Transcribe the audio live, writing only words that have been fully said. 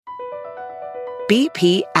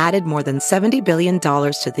BP added more than $70 billion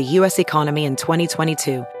to the U.S. economy in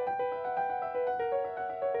 2022.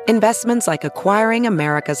 Investments like acquiring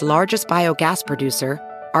America's largest biogas producer,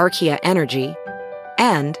 Archaea Energy,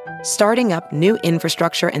 and starting up new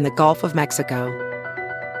infrastructure in the Gulf of Mexico.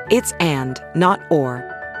 It's and, not or.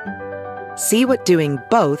 See what doing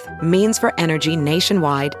both means for energy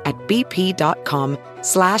nationwide at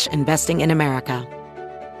bp.com/investing in America.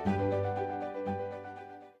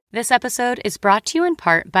 This episode is brought to you in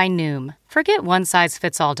part by Noom. Forget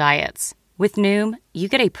one-size-fits-all diets. With Noom, you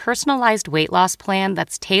get a personalized weight loss plan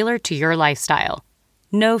that's tailored to your lifestyle.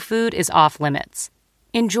 No food is off limits.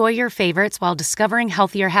 Enjoy your favorites while discovering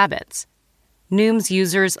healthier habits. Noom's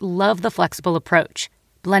users love the flexible approach,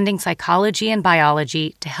 blending psychology and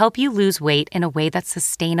biology to help you lose weight in a way that's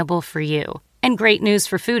sustainable for you. And great news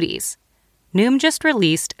for foodies. Noom just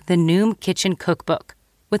released the Noom Kitchen Cookbook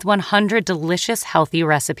with 100 delicious, healthy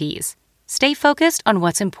recipes. Stay focused on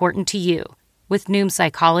what's important to you with Noom's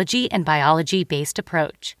psychology and biology-based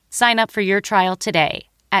approach. Sign up for your trial today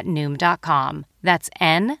at Noom.com. That's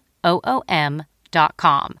NOOM.com.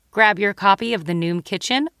 Grab your copy of The Noom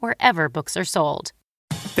Kitchen wherever books are sold.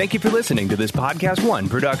 Thank you for listening to this Podcast One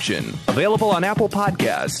production. Available on Apple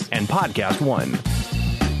Podcasts and Podcast One.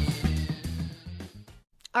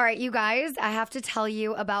 All right, you guys, I have to tell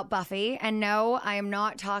you about Buffy. And no, I am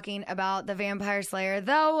not talking about the Vampire Slayer,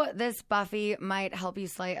 though this Buffy might help you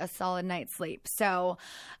slay a solid night's sleep. So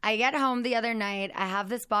I get home the other night, I have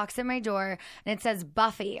this box at my door, and it says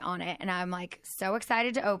Buffy on it. And I'm like so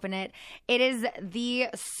excited to open it. It is the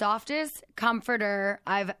softest comforter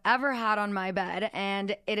I've ever had on my bed,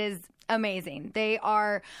 and it is amazing. They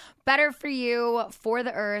are better for you, for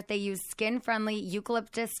the earth. They use skin-friendly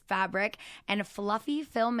eucalyptus fabric and fluffy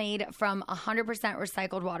fill made from 100%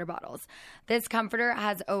 recycled water bottles. This comforter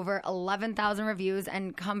has over 11,000 reviews,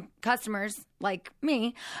 and customers like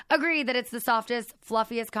me agree that it's the softest,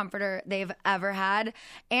 fluffiest comforter they've ever had.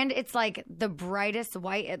 And it's like the brightest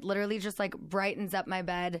white. It literally just like brightens up my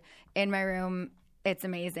bed in my room. It's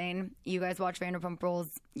amazing. You guys watch Vanderpump Rules,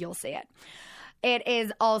 you'll see it. It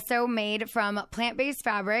is also made from plant-based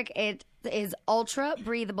fabric. It is ultra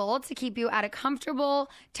breathable to keep you at a comfortable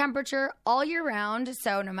temperature all year round.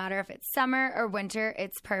 So no matter if it's summer or winter,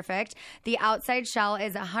 it's perfect. The outside shell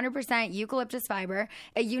is 100% eucalyptus fiber,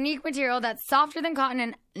 a unique material that's softer than cotton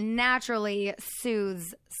and naturally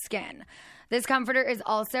soothes skin. This comforter is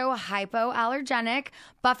also hypoallergenic.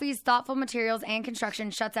 Buffy's thoughtful materials and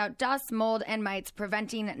construction shuts out dust, mold, and mites,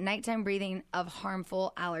 preventing nighttime breathing of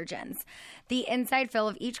harmful allergens. The inside fill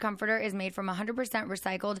of each comforter is made from 100%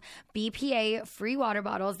 recycled BPA-free water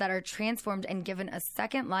bottles that are transformed and given a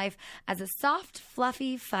second life as a soft,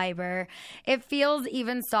 fluffy fiber. It feels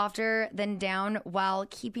even softer than down while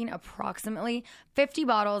keeping approximately 50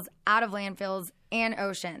 bottles out of landfills and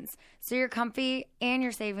oceans. So you're comfy and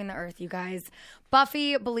you're saving the earth, you guys.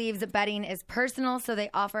 Buffy believes that bedding is personal, so they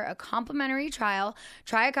offer a complimentary trial.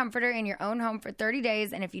 Try a comforter in your own home for 30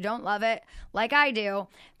 days, and if you don't love it, like I do,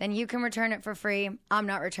 then you can return it for free. I'm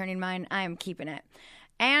not returning mine. I am keeping it.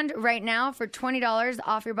 And right now, for $20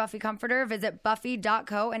 off your Buffy comforter, visit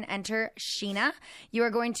buffy.co and enter Sheena. You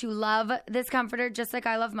are going to love this comforter just like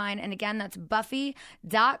I love mine. And again, that's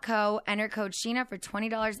buffy.co. Enter code Sheena for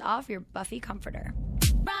 $20 off your Buffy comforter.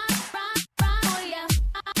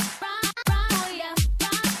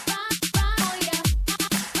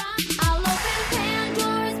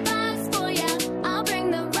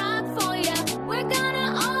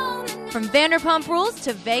 From Vanderpump Rules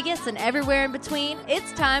to Vegas and everywhere in between,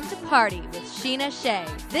 it's time to party with Sheena Shea.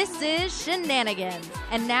 This is Shenanigans.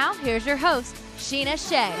 And now, here's your host, Sheena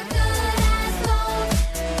Shea.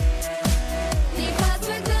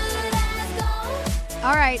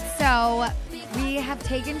 All right, so we have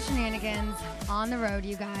taken Shenanigans on the road,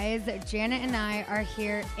 you guys. Janet and I are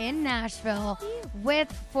here in Nashville with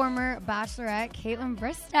former Bachelorette Kaitlyn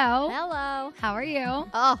Bristowe. Hello. How are you?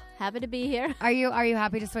 Oh, happy to be here. Are you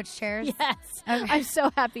happy to switch chairs? Yes. Okay. I'm so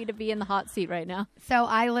happy to be in the hot seat right now. So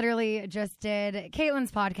I literally just did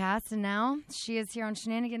Kaitlyn's podcast, and now she is here on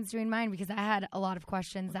Shenanigans doing mine because I had a lot of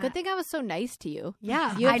questions. Good thing I was so nice to you.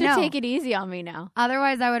 Yeah, you have to take it easy on me now.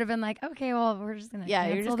 Otherwise, I would have been like, okay, well, we're just going to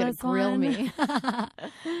you're just going to grill me.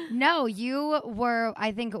 No, you were,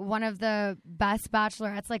 I think, one of the best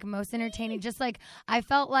Bachelorettes, like most entertaining. Just like, I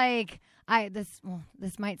felt like this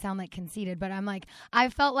might sound like conceited, but I'm like, I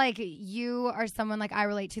felt like you are someone like I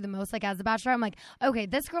relate to the most, like as a Bachelor. I'm like, okay,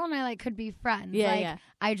 this girl and I like could be friends. Yeah.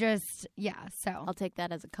 I just, so. I'll take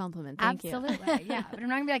that as a compliment. Thank you. Absolutely, yeah. But I'm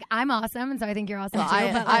not going to be like, I'm awesome, and so I think you're awesome well,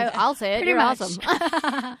 too. I'll say it. You're awesome.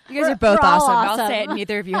 You guys are both awesome. Awesome. I'll say it.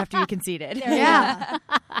 Neither of you have to be conceited. Yeah.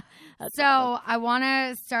 That's So I want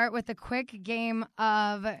to start with a quick game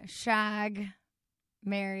of shag,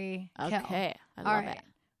 marry, kill. Okay. I All love right. it.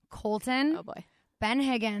 Colton. Oh, boy. Ben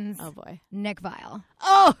Higgins. Oh, boy. Nick Viall.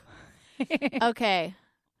 Oh! Okay.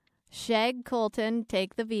 Shag Colton,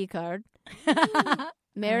 take the V card.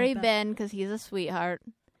 Marry Ben because he's a sweetheart.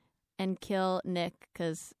 And kill Nick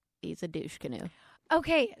because he's a douche canoe.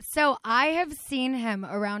 Okay, so I have seen him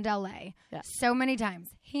around LA so many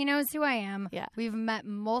times. He knows who I am. Yeah. We've met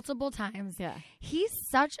multiple times. Yeah. He's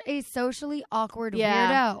such a socially awkward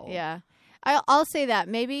weirdo. Yeah. I'll say that.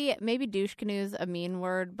 Maybe douche canoe is a mean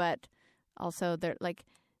word, but also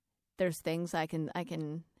there's things I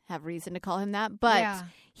can have reason to call him that. But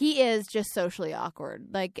he is just socially awkward.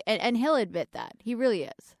 And he'll admit that. He really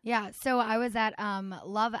is. Yeah. So I was at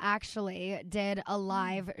Love Actually did a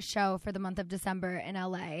live show for the month of December in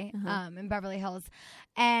LA, in Beverly Hills.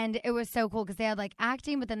 And it was so cool because they had like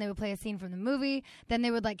acting, but then they would play a scene from the movie. Then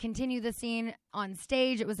they would like continue the scene on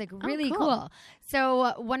stage. It was like really cool.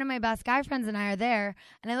 So one of my best guy friends and I are there,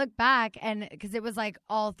 and I look back, and because it was like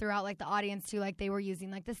all throughout like the audience too, like they were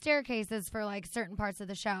using like the staircases for like certain parts of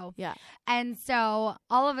the show. Yeah. And so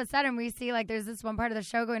all of a sudden we see like there's this one part of the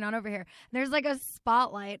show going on over here. There's like a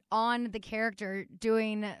spotlight on the character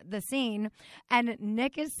doing the scene, and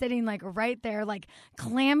Nick is sitting like right there, like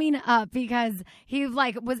clamming up because he like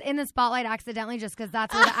was in the spotlight accidentally just because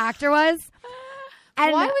that's where the actor was.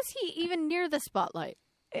 And why was he even near the spotlight?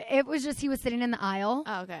 It was just he was sitting in the aisle.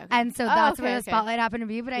 Oh, okay. And so that's where the spotlight happened to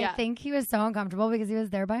be. But I think he was so uncomfortable because he was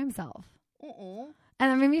there by himself. And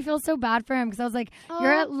that made me feel so bad for him because I was like,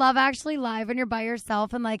 you're at Love Actually Live and you're by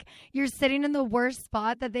yourself and like you're sitting in the worst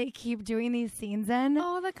spot that they keep doing these scenes in.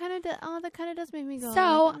 That kind of does make me go.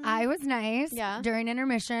 So I was nice. Yeah. During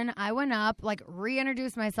intermission, I went up, like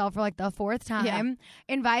reintroduced myself for like the fourth time,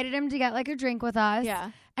 invited him to get like a drink with us. Yeah.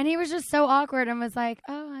 And he was just so awkward and was like,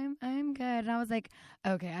 "Oh, I'm good." And I was like,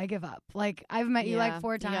 "Okay, I give up. Like I've met you like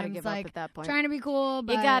 4 times. You gotta give like up at that point. Trying to be cool,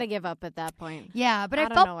 but You gotta give up at that point. Yeah, but I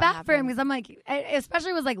don't know felt what bad for him happened. because I'm like,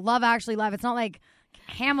 especially was like Love Actually Live. It's not like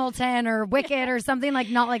Hamilton or Wicked or something like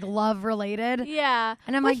not like love related. Yeah.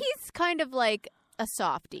 And I'm like, like, he's kind of like a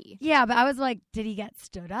softie. yeah, but I was like, did he get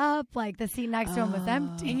stood up? Like the seat next to him was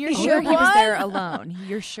empty. And you're sure he was there alone?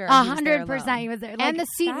 You're sure? 100% he was there. Like, And the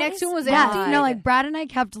seat next to him was yeah, empty. no, like Brad and I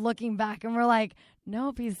kept looking back and we're like,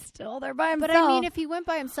 nope, he's still there by himself. But I mean, if he went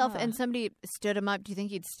by himself and somebody stood him up, do you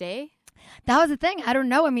think he'd stay? that was the thing. I don't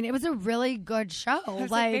know. I mean, it was a really good show.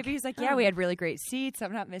 Like maybe he's like, yeah, we had really great seats.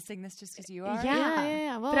 I'm not missing this just because you are.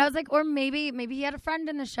 Yeah. Well, But I was like, or maybe he had a friend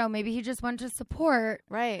in the show. Maybe he just wanted to support.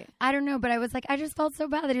 right. I don't know, but I was like, I just felt so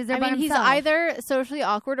bad that he was there I by mean, he's himself. either socially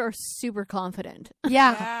awkward or super confident.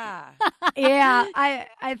 Yeah. Yeah.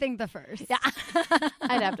 I think the first. Yeah.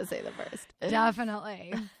 I'd have to say the first.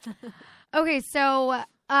 Definitely. Okay, so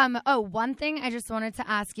one thing I just wanted to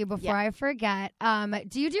ask you before I forget.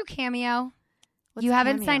 Do you do Cameo? What's you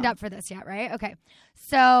haven't Cameo? signed up for this yet, right? Okay.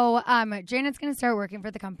 So Janet's going to start working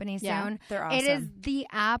for the company Yeah, soon. they're awesome. It is the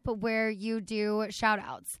app where you do shout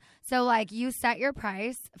outs. So like you set your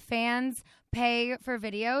price, fans pay for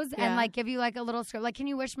videos and like give you like a little script. Like, can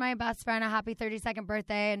you wish my best friend a happy 32nd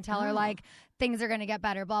birthday and tell her like things are going to get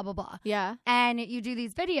better, blah, blah, blah. Yeah. And you do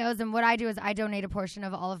these videos. And what I do is I donate a portion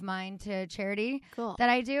of all of mine to charity that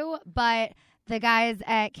I do. But the guys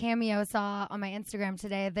at Cameo saw on my Instagram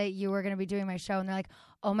today that you were going to be doing my show. And they're like,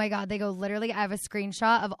 oh, my God. They go, literally, I have a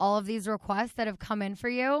screenshot of all of these requests that have come in for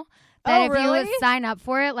you. That if you sign up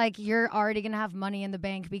for it, like you're already going to have money in the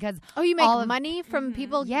bank because you make money from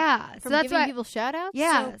people? Yeah. From giving people shout outs?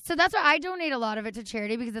 Yeah. So that's why I donate a lot of it to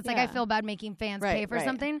charity because it's like I feel bad making fans pay for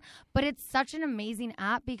something. But it's such an amazing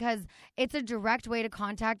app because it's a direct way to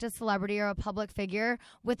contact a celebrity or a public figure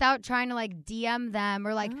without trying to like DM them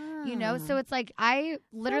or like, you know. So it's like I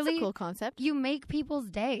literally. That's a cool concept. You make people's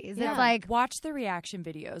days. Yeah. It's like. Watch the reaction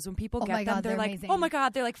videos. When people get my them, God, they're like, amazing. oh my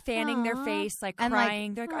God, they're like fanning their face, like And, like,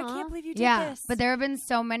 crying. They're like, I can't believe you did this. But there have been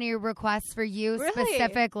so many requests for you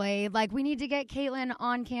specifically. Like, we need to get Kaitlyn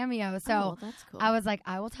on Cameo. So that's cool. I was like,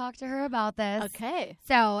 I will talk to her about this. Okay.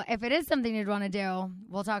 So if it is something you'd want to do,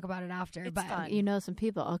 we'll talk about it after. It's but fun. You know some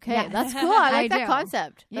people. Okay. Yeah. That's cool. I like I that do.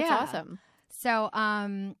 concept. That's Yeah. awesome. So,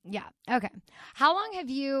 yeah. Okay. How long have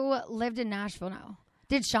you lived in Nashville now?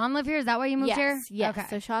 Did Sean live here? Is that why you moved here? Yes. Okay.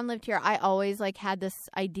 So Sean lived here. I always like had this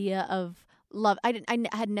idea of love. I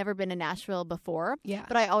had never been to Nashville before. Yeah.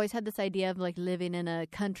 But I always had this idea of like living in a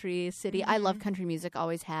country city. I love country music.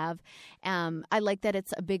 Always have. I like that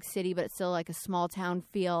it's a big city, but it's still like a small town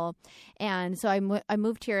feel. And so I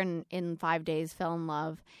moved here in 5 days. Fell in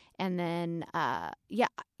love. And then,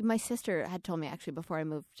 my sister had told me actually before I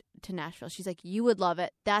moved to Nashville, she's like, you would love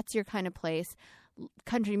it. That's your kind of place.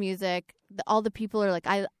 country music. All the people are like,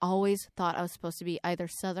 I always thought I was supposed to be either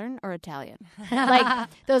Southern or Italian. Like,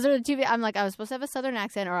 those are the two. I'm like, I was supposed to have a Southern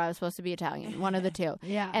accent or I was supposed to be Italian. One of the two.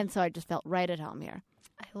 Yeah. And so I just felt right at home here.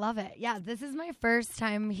 I love it. Yeah, this is my first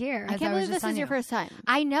time here. I can't believe this is your first time.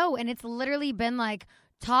 I know, and it's literally been like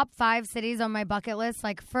top 5 cities on my bucket list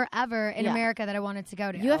like forever in America that I wanted to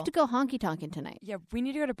go to. You have to go honky-tonkin' tonight. Yeah, we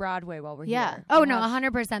need to go to Broadway while we're here. Oh, no,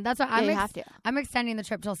 100%. That's what you have to. I'm extending the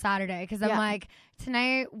trip till Saturday because I'm like,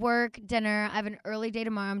 tonight, work, dinner. I have an early day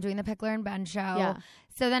tomorrow. I'm doing the Pickler and Ben show. Yeah.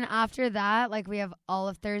 So then after that, like we have all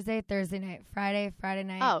of Thursday night, Friday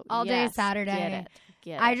night, all day Saturday.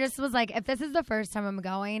 I just was like, if this is the first time I'm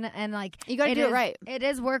going and like you got to do it right. It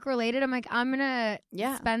is work related. I'm like, I'm going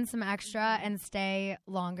to spend some extra and stay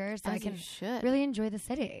longer so I can really enjoy the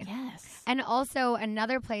city. Yes. And also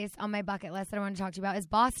another place on my bucket list that I want to talk to you about is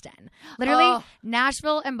Boston. Literally,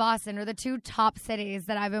 Nashville and Boston are the 2 top cities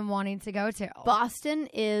that I've been wanting to go to. Boston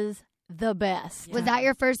is the best. Was that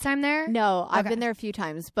your first time there? No, I've been there a few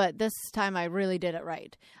times, but this time I really did it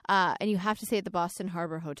right. And you have to stay at the Boston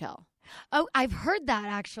Harbor Hotel. Oh, I've heard that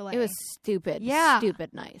actually. It was stupid. Yeah.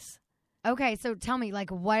 Stupid nice. Okay, so tell me, like,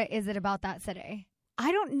 what is it about that city?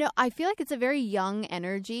 I don't know. I feel like it's a very young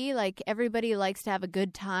energy. Like, everybody likes to have a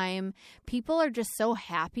good time. People are just so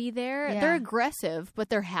happy there. Yeah. They're aggressive, but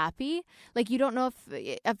they're happy. Like, you don't know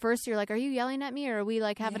if at first you're like, are you yelling at me or are we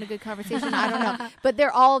like having a good conversation? I don't know. But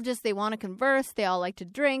they're all just, they want to converse. They all like to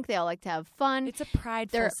drink. They all like to have fun. It's a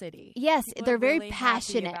prideful city. Yes, People they're are very really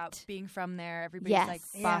passionate. happy about being from there. Everybody's like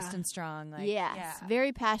Boston strong. Like,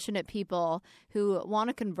 very passionate people who want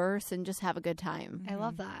to converse and just have a good time. I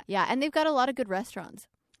love that. Yeah, and they've got a lot of good restaurants.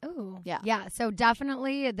 Oh, yeah. So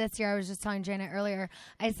definitely this year, I was just telling Janet earlier,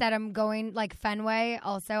 I said I'm going like Fenway.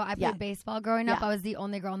 Also, I played baseball growing up. I was the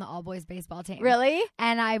only girl on the all boys baseball team. Really?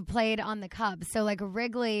 And I played on the Cubs. So like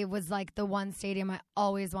Wrigley was like the one stadium I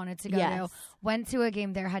always wanted to go to. Went to a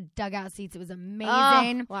game there, had dugout seats. It was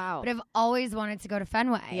amazing. Wow. But I've always wanted to go to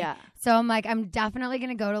Fenway. Yeah. So I'm like, I'm definitely going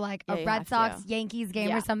to go to like a Red Sox Yankees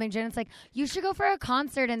game or something. Janet's like, you should go for a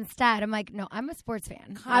concert instead. I'm like, no, I'm a sports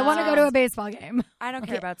fan. I want to go to a baseball game. I don't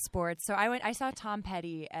care about sports. So I saw Tom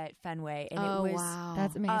Petty at Fenway, and it was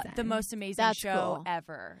that's amazing. The most amazing show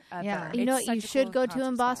ever. Yeah. You know what you should go to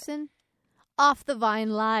in Boston? Off the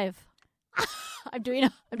Vine Live. I'm doing a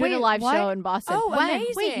live show in Boston. Oh,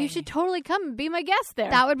 amazing. Wait, you should totally come and be my guest there.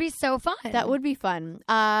 That would be so fun. That would be fun.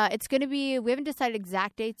 It's going to be, we haven't decided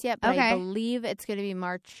exact dates yet, but I believe it's going to be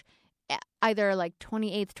March, either like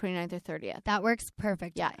 28th, 29th, or 30th. That works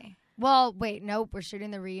perfect. Yeah. Well, wait, nope. We're shooting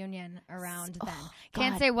the reunion around then.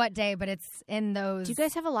 Can't say what day, but it's in those. Do you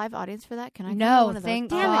guys have a live audience for that? Can I? No, thank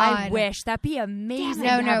God. I wish that'd be amazing.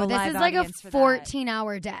 No. This is like a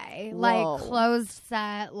 14-hour day, like closed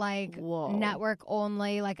set, like network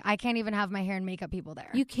only. Like I can't even have my hair and makeup people there.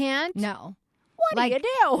 You can't? No. What do you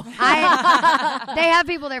do? They have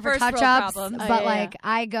people there for touch-ups, but like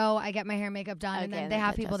I go, I get my hair and makeup done, and then they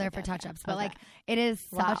have people there for touch-ups. But like it is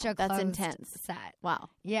such a closed intense set. Wow.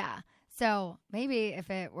 Yeah. So maybe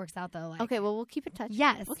if it works out though, like okay, well we'll keep in touch.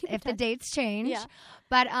 Yes, we'll keep if the dates change. Yeah.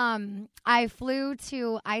 But I flew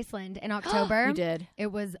to Iceland in October. You did.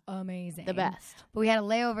 It was amazing. The best. But we had a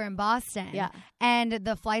layover in Boston. Yeah. And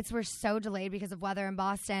the flights were so delayed because of weather in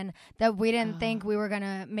Boston that we didn't think we were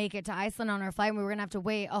gonna make it to Iceland on our flight. And we were gonna have to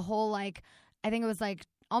wait a whole I think it was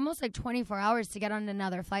almost 24 hours to get on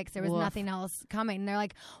another flight because there was nothing else coming. And they're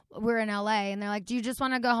like, we're in LA. And they're like, do you just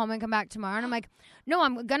want to go home and come back tomorrow? And I'm like, no,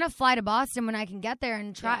 I'm going to fly to Boston when I can get there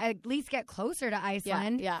and try at least get closer to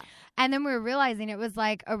Iceland. Yeah. And then we were realizing it was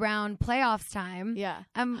like around playoffs time. Yeah.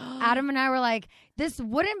 Adam and I were like, this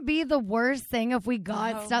wouldn't be the worst thing if we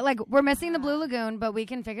got stuck. Like, we're missing the Blue Lagoon, but we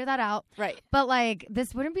can figure that out. Right. But like,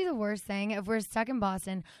 this wouldn't be the worst thing if we're stuck in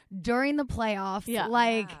Boston during the playoffs.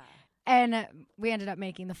 Yeah. And we ended up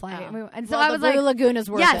making the flight. And so well, I was the Blue Lagoon is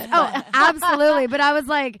worth it. Oh, absolutely. But I was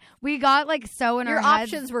like, we got so in your our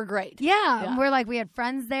heads. options were great. Yeah. And we're like, we had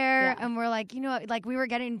friends there. And we're like, we were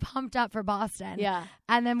getting pumped up for Boston. Yeah.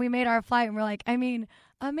 And then we made our flight and we're like, I mean,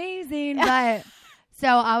 amazing. But so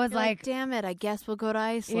I was like, damn it, I guess we'll go to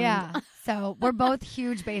Iceland. Yeah. So we're both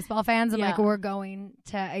huge baseball fans. And we're going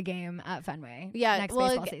to a game at Fenway next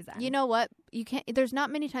baseball season. You know what? You can't. There's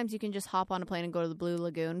not many times you can just hop on a plane and go to the Blue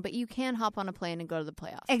Lagoon, but you can hop on a plane and go to the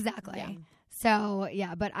playoffs. Exactly. Yeah. So,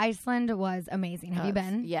 but Iceland was amazing. Have you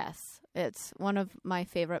been? Yes. It's one of my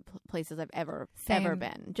favorite places I've ever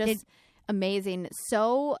been. Just amazing.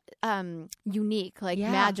 So unique,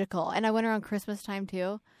 magical. And I went around Christmas time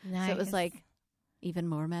too. Nice. So it was even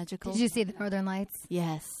more magical. Did you see the Northern Lights?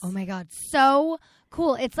 Yes. Oh my God, so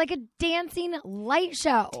cool. It's like a dancing light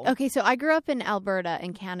show. Okay, so I grew up in Alberta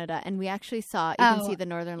in Canada, and we actually see the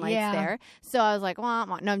Northern Lights there. So I was like, wah,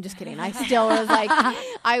 wah. No, I'm just kidding. I still was like,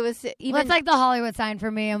 Well, it's like the Hollywood sign for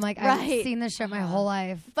me. I'm like, I've seen this show my whole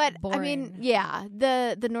life. But boring. I mean, yeah,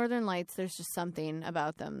 the Northern Lights, there's just something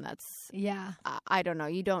about them that's, I don't know.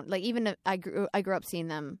 You don't, like, even if I grew up seeing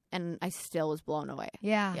them, and I still was blown away.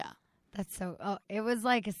 Yeah. That's so, it was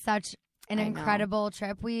like such an incredible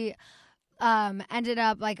trip. We ended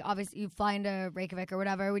up, like, obviously you fly into Reykjavik or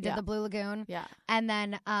whatever. We did the Blue Lagoon. Yeah. And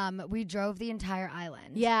then we drove the entire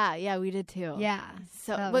island. Yeah, we did too. Yeah.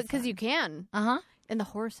 So, because you can. Uh-huh. And the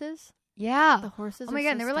horses. Yeah. The horses. Oh my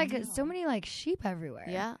God, there were like so many like sheep everywhere.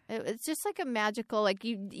 Yeah. It's just like a magical, like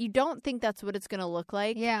you don't think that's what it's going to look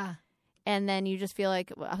like. Yeah. And then you just feel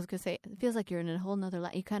like, I was going to say, it feels like you're in a whole nother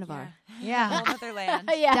land. You kind of are. Yeah. A whole other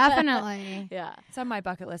land. Yeah. Definitely. Yeah. It's on my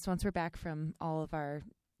bucket list once we're back from all of our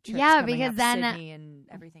trips. Yeah, because then Sydney and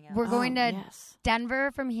everything else. We're going to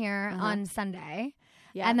Denver from here on Sunday.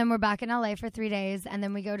 Yeah. And then we're back in LA for 3 days. And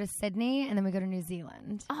then we go to Sydney. And then we go to New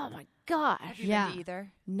Zealand. Oh, my gosh. Have you been to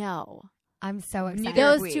either? No. I'm so excited.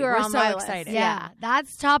 Those two are We're on so my excited. list. Yeah.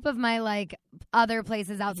 That's top of my like other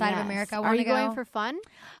places outside of America. Are you going for fun?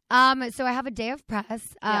 So I have a day of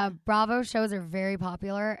press. Bravo shows are very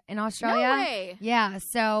popular in Australia. No way. Yeah.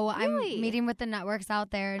 So I'm meeting with the networks out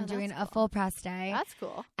there and doing a full press day. That's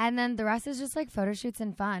cool. And then the rest is just like photo shoots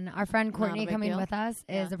and fun. Our friend Courtney coming with us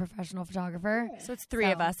is a professional photographer. So it's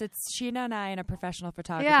three of us. It's Sheena and I and a professional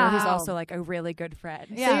photographer who's also like a really good friend.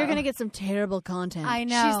 Yeah. So you're going to get some terrible content. I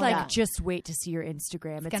know. She's like, just wait to see your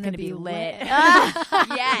Instagram. It's going to be lit.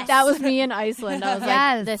 Yes. That was me in Iceland. I was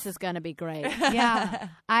like, this is going to be great. Yeah.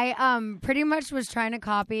 I pretty much was trying to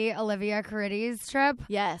copy Olivia Caridy's trip.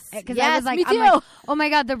 Yes. Because I was like, me too. I'm like, oh my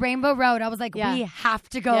God, the Rainbow Road. I was like, we have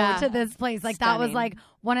to go to this place. Like that was like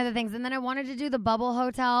one of the things. And then I wanted to do the Bubble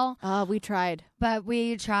Hotel. We tried. But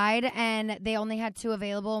we tried and they only had 2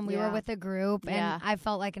 available and we were with a group and I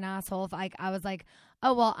felt like an asshole. I was like,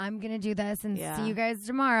 oh, well, I'm going to do this and see you guys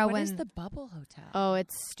tomorrow. What is the Bubble Hotel? Oh,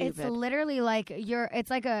 it's stupid. It's literally like it's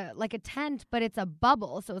like a tent, but it's a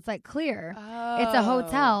bubble. So it's like clear. Oh. It's a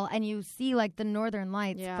hotel and you see like the northern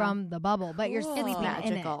lights from the bubble, but you're sleeping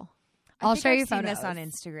in it. I'll show you photos. I've seen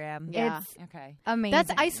this on Instagram. Yeah. It's okay.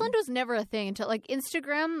 Amazing. Iceland was never a thing until like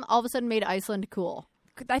Instagram all of a sudden made Iceland cool.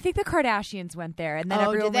 I think the Kardashians went there, and then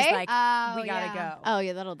everyone was like, we gotta go. Oh,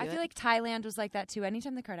 yeah, that'll do it. I feel like Thailand was like that, too.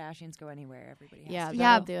 Anytime the Kardashians go anywhere, everybody has to.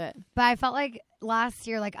 That'll do it. But I felt like last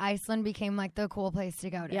year, like, Iceland became, like, the cool place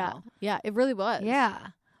to go to. Yeah, it really was. Yeah.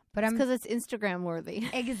 But because it's Instagram worthy.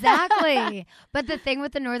 Exactly. But the thing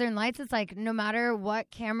with the Northern Lights is, like, no matter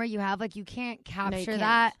what camera you have, like, you can't capture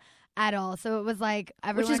that at all. So it was like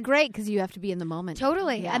everyone, which is great because you have to be in the moment.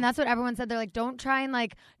 Totally. And that's what everyone said. They're like, don't try and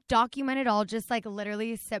like document it all. Just like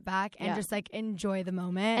literally sit back and just like enjoy the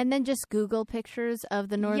moment. And then just Google pictures of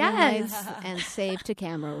the Northern Lights and save to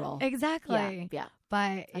camera roll. Exactly. Yeah.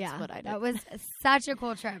 But that's what I did. That was such a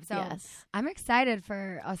cool trip. So I'm excited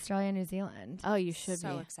for Australia and New Zealand. Oh, you should be.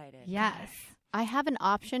 So excited. Yes. I have an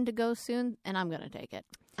option to go soon and I'm going to take it.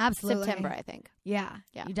 Absolutely. September, I think. Yeah.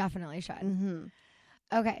 You definitely should. Mm-hmm.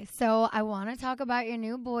 Okay, so I want to talk about your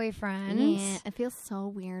new boyfriend. Yeah, it feels so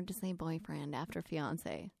weird to say boyfriend after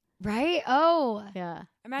fiance. Right? Oh. Yeah.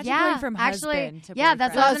 Imagine going from husband to boyfriend.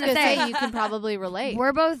 That's what I was going to say. You can probably relate.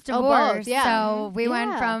 We're both divorced, so we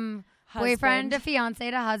went from husband. Boyfriend to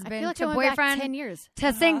fiance to husband I feel like to I went boyfriend back 10 years.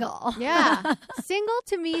 To single. Yeah. Single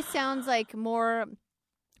to me sounds like more...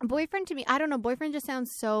 Boyfriend to me, I don't know. Boyfriend just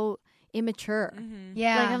sounds so... immature. Mm-hmm.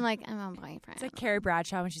 Yeah. Like, I'm a boyfriend. It's like Carrie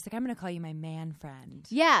Bradshaw when she's like, I'm going to call you my man friend.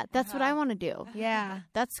 Yeah, that's what I want to do. Yeah.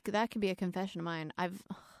 That could be a confession of mine.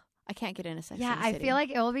 I can't get into Sex and the City. I feel like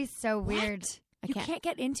it will be so weird. You can't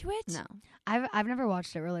get into it? No. I've never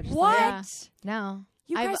watched it religiously. What? Yeah. No.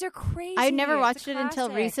 You guys are crazy. I never watched it until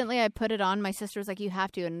recently. I put it on. My sister was like, you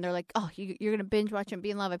have to. And they're like, oh, you're going to binge watch it and be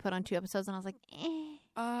in love. I put on 2 episodes and I was like,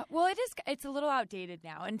 well, it's a little outdated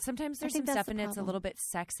now, and sometimes there's some stuff in it's a little bit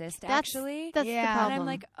sexist. Actually, that's the problem. And I'm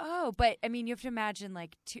like, oh, but I mean, you have to imagine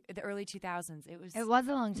like the early 2000s. It was a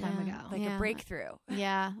long time ago, like a breakthrough.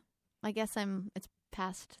 Yeah, I guess it's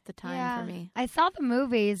past the time for me. I saw the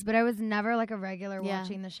movies, but I was never like a regular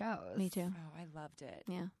watching the shows. Me too. Oh, I loved it.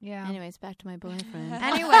 Yeah. Anyways, back to my boyfriend.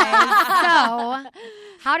 Anyway, so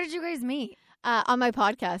how did you guys meet? On my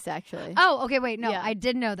podcast, actually. Oh, okay. Wait, no, Yeah. I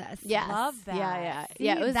did know this. Yes. Love that. Yeah. See,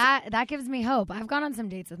 Yeah. It was, that gives me hope. I've gone on some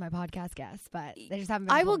dates with my podcast guests, but they just haven't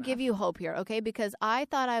been I cool will enough. give you hope here, okay? Because I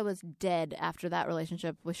thought I was dead after that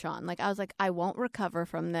relationship with Sean. Like, I was like, I won't recover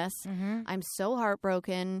from this. Mhm. I'm so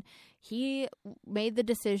heartbroken. He made the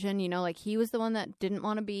decision, like he was the one that didn't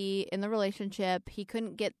want to be in the relationship. He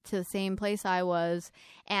couldn't get to the same place I was.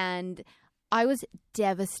 And I was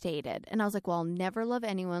devastated. And I was like, well, I'll never love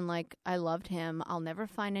anyone like I loved him. I'll never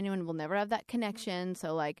find anyone. We'll never have that connection.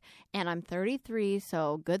 So, and I'm 33.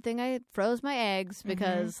 So, good thing I froze my eggs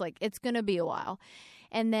because, it's going to be a while.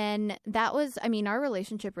 And then our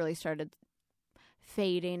relationship really started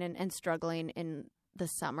fading and struggling in the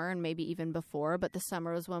summer and maybe even before. But the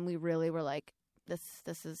summer was when we really were like,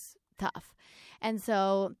 this is tough. And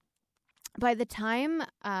so, by the time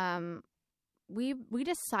we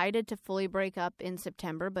decided to fully break up in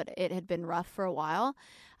September, but it had been rough for a while.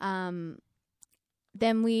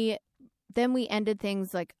 Then we ended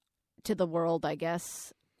things to the world, I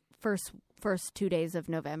guess, first 2 days of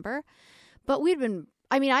November. But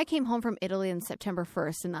I came home from Italy on September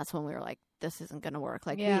 1st, and that's when we were like, this isn't going to work.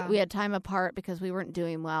 We had time apart because we weren't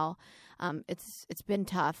doing well. It's been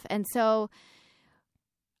tough. And so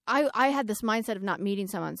I had this mindset of not meeting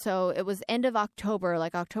someone. So it was end of October,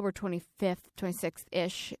 October 25th,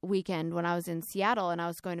 26th-ish weekend when I was in Seattle and I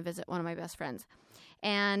was going to visit one of my best friends.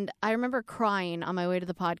 And I remember crying on my way to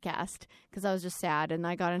the podcast because I was just sad. And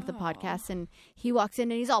I got into the podcast and he walks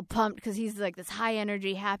in and he's all pumped because he's this high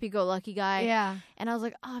energy, happy-go-lucky guy. Yeah. And I was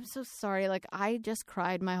like, oh, I'm so sorry. I just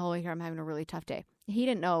cried my whole way here. I'm having a really tough day. He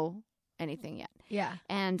didn't know anything yet. Yeah.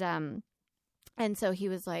 And so he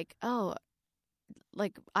was like, oh,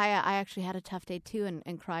 I actually had a tough day too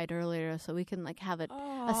and cried earlier, so we can have a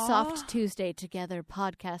soft Tuesday together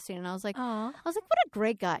podcasting. And I was like, what a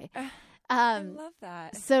great guy. I love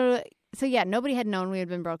that. So yeah, nobody had known we had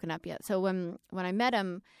been broken up yet. So when I met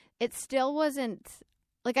him, it still wasn't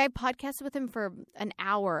I podcasted with him for an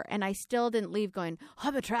hour and I still didn't leave going,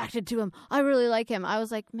 I'm attracted to him. I really like him. I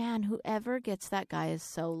was like, man, whoever gets that guy is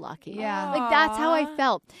so lucky. Yeah. That's how I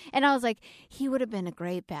felt. And I was like, he would have been a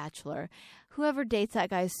great bachelor. Whoever dates that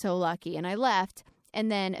guy is so lucky. And I left.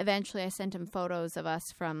 And then eventually I sent him photos of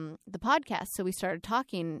us from the podcast. So we started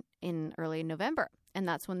talking in early November. And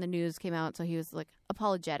that's when the news came out. So he was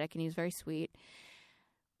apologetic and he was very sweet.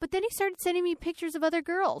 But then he started sending me pictures of other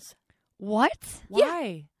girls. What?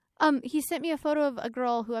 Why? Yeah. He sent me a photo of a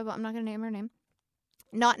girl who I'm not going to name her name.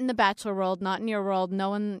 Not in the Bachelor world, not in your world. No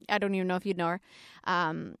one, I don't even know if you'd know her.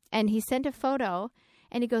 And he sent a photo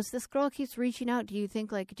and he goes, this girl keeps reaching out. Do you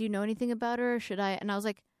think do you know anything about her? Or should I? And I was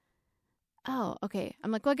like, oh, okay.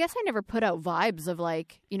 I'm like, well, I guess I never put out vibes of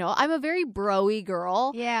I'm a very bro-y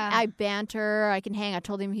girl. Yeah. I banter. I can hang. I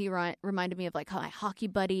told him he reminded me of my hockey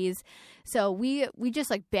buddies. So we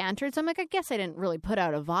just bantered. So I'm like, I guess I didn't really put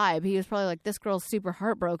out a vibe. He was probably like, this girl's super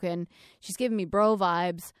heartbroken. She's giving me bro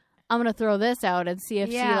vibes. I'm going to throw this out and see if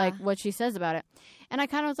she what she says about it. And I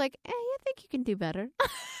kind of was like, you think you can do better?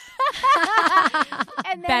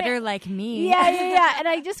 And better like me. Yeah.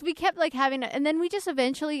 And we kept having it. And then we just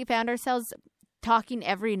eventually found ourselves talking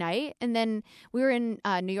every night. And then we were in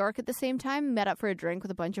New York at the same time, met up for a drink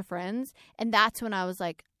with a bunch of friends. And that's when I was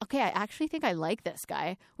like, okay, I actually think I like this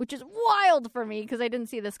guy, which is wild for me because I didn't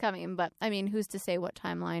see this coming. But I mean, who's to say what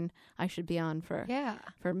timeline I should be on for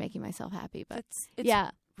making myself happy? But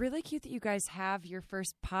it's really cute that you guys have your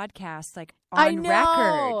first podcast I on know.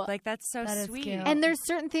 record. That's so That is sweet. cute. And there's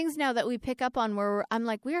certain things now that we pick up on where I'm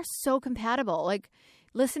like, we are so compatible.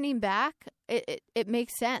 Listening back, it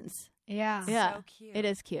makes sense. Yeah. Yeah, So cute. it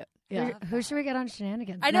is cute. Yeah, Who should we get on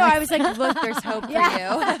Shenanigans? I know. next? I was like, look, there's hope for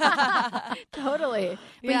you. totally.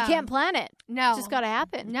 But Yeah. you can't plan it. No. It's just got to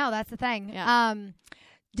happen. No, that's the thing. Yeah.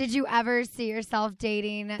 Did you ever see yourself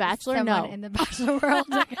dating Bachelor? someone No. in the Bachelor world?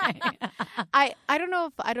 Okay. I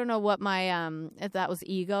don't know what my if that was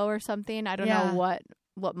ego or something. I don't know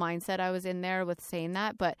what mindset I was in there with saying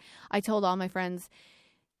that, but I told all my friends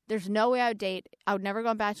there's no way I would date. I would never go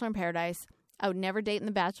on Bachelor in Paradise. I would never date in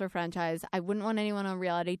the Bachelor franchise. I wouldn't want anyone on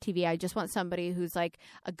reality TV. I just want somebody who's a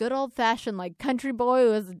good old-fashioned country boy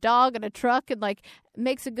who has a dog and a truck and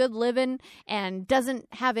makes a good living and doesn't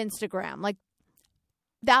have Instagram.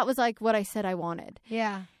 That was what I said I wanted.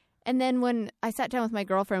 Yeah. And then when I sat down with my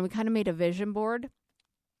girlfriend, we kind of made a vision board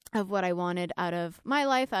of what I wanted out of my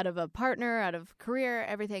life, out of a partner, out of career,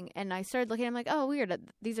 everything. And I started looking, I'm like, oh, weird.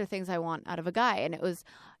 These are things I want out of a guy. And it was,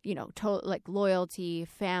 total loyalty,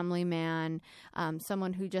 family man,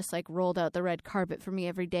 someone who just rolled out the red carpet for me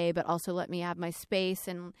every day, but also let me have my space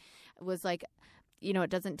and was it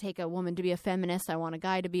doesn't take a woman to be a feminist. I want a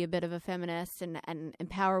guy to be a bit of a feminist and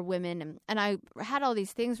empower women. And I had all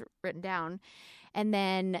these things written down. And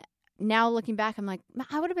then now looking back, I'm like,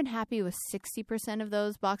 I would have been happy with 60% of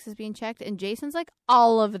those boxes being checked. And Jason's like,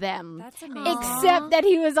 all of them. That's amazing. Except that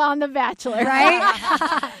he was on The Bachelor.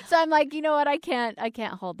 Right? So I'm like, you know what? I can't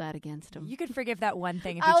hold that against him. You could forgive that one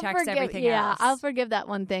thing if he checks everything else. Yeah, I'll forgive that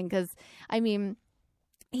one thing because, I mean,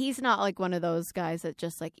 he's not like one of those guys that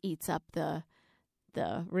just like eats up the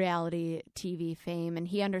reality TV fame, and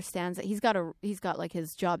he understands that he's got like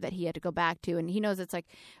his job that he had to go back to, and he knows it's like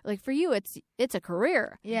for you it's a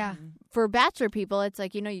career. Yeah. For Bachelor people, it's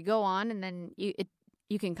like, you go on and then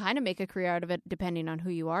you can kind of make a career out of it depending on who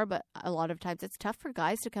you are, but a lot of times it's tough for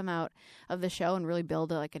guys to come out of the show and really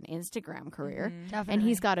build like an Instagram career. Definitely. And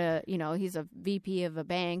he's got he's a VP of a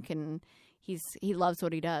bank, and he loves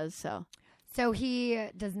what he does, so. So he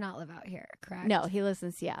does not live out here, correct? No, he lives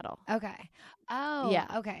in Seattle. Okay. Oh, yeah.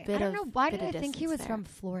 Okay. I don't know. Why did I think he was there. from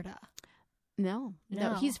Florida? No.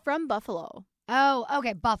 He's from Buffalo. Oh,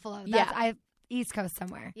 okay. Buffalo. That's, Yeah. East Coast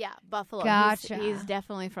somewhere. Yeah, Buffalo. Gotcha. He's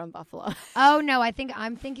definitely from Buffalo. Oh, no.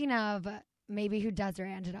 I'm thinking of maybe who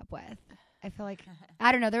Desiree ended up with. I feel like,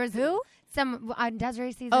 I don't know. There was some on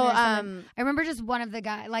Desiree season. Oh, I remember just one of the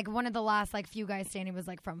guys, like one of the last like few guys standing was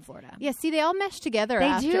like from Florida. Yeah, see, they all mesh together. They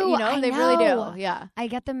after, do. They really do. Yeah. I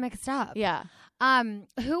get them mixed up. Yeah.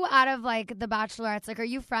 Who out of like the Bachelorettes, like, are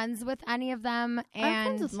you friends with any of them? And I'm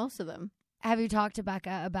friends with most of them. Have you talked to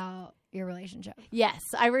Becca about your relationship? Yes,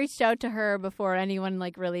 I reached out to her before anyone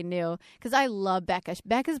like really knew, because I love Becca.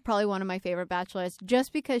 Becca's probably one of my favorite Bachelorettes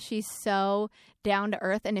just because she's so down to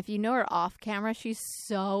earth, and if you know her off camera, she's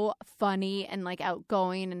so funny and like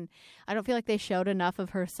outgoing, and I don't feel like they showed enough of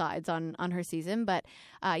her sides on her season. But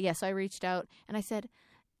so I reached out and I said,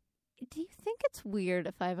 do you think it's weird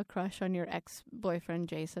if I have a crush on your ex-boyfriend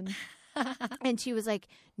Jason? And she was like,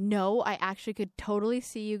 no, I actually could totally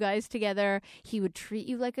see you guys together. He would treat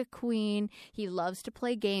you like a queen. He loves to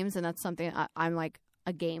play games, and that's something I'm like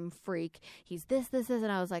a game freak. He's this,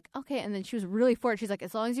 and I was like, okay. And then she was really for it. She's like,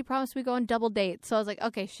 as long as you promise we go on double dates. So I was like,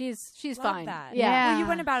 okay, she's Love fine. That. Yeah. Well, you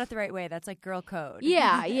went about it the right way. That's like girl code.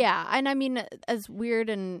 Yeah. And I mean, as weird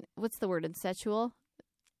and what's the word, incestual?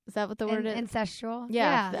 Is that what the word is? Incestual?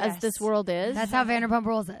 Yeah, as this world is. That's how Vanderpump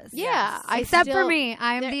Rules is. Yeah. Yes. Except for me.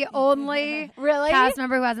 I'm the only really cast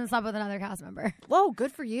member who hasn't slept with another cast member. Whoa,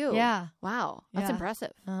 good for you. Yeah. Wow. That's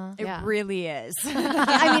impressive. It really is.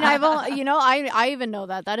 I mean, I've only, I even know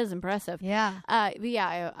that. That is impressive. Yeah. But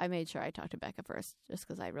yeah, I made sure I talked to Becca first just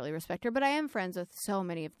because I really respect her. But I am friends with so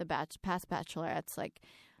many of the past Bachelorettes, like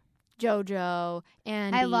JoJo,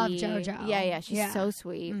 Andy. I love JoJo. Yeah, she's so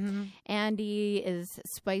sweet. Mm-hmm. Andy is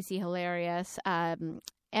spicy, hilarious.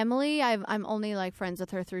 Emily, I'm only like friends with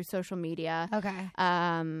her through social media. Okay.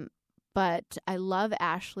 But I love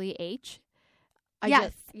Ashley H.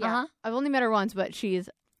 Yes. I've only met her once, but she's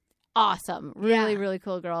awesome. Really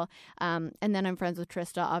cool girl. And then I'm friends with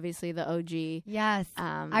Trista, obviously the OG. Yes.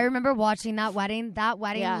 I remember watching that wedding. That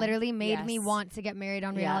wedding literally made me want to get married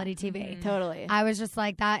on reality TV. Mm-hmm. Totally. I was just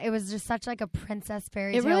like that. It was just such like a princess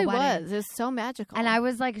fairy tale It really wedding. was. It was so magical. And I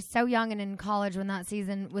was like so young and in college when that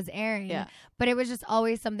season was airing. Yeah. But it was just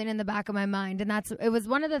always something in the back of my mind. And it was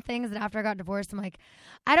one of the things that after I got divorced, I'm like,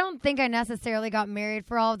 I don't think I necessarily got married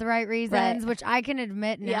for all of the right reasons, which I can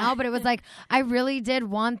admit now. But it was like, I really did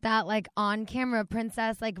want that like on camera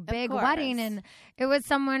princess, like big wedding. And it was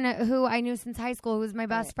someone who I knew since high school who was my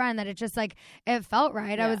best friend, that it just like, it felt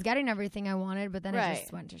right. I was getting everything I wanted, but then it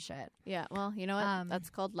just went to shit. Yeah. Well, you know what?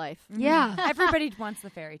 That's called life. Yeah. Everybody wants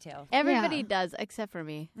the fairy tale. Everybody does, except for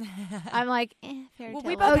me. I'm like, fairy tale.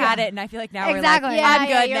 We both had it, and I feel like now exactly. we're like, I'm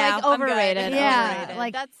good you're now. Like overrated. Yeah. Overrated.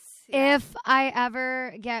 Like, that's if I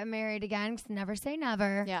ever get married again, 'cause never say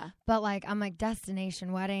never. Yeah. But like, I'm like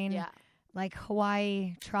destination wedding. Yeah. Like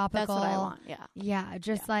Hawaii, tropical. That's what I want. Yeah. Yeah.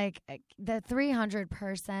 Just like the 300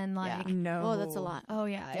 person. Like, No. Oh, that's a lot. oh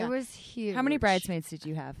yeah, it was huge. How many bridesmaids did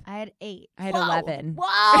you have? I had 8. I had 11.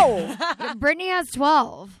 Whoa. Brittany has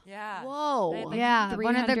 12. Yeah. Whoa. I had, like, Yeah,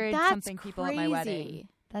 one of the 300 that's something people at my wedding. crazy.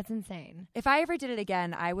 That's insane. If I ever did it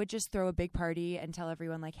again, I would just throw a big party and tell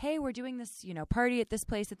everyone like, "Hey, we're doing this, party at this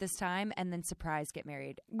place at this time," and then surprise get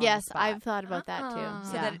married. On Yes, the spot. I've thought about that too.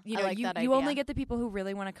 So that I like that you idea. only get the people who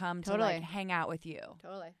really want to come to like hang out with you.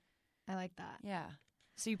 Totally. I like that. Yeah.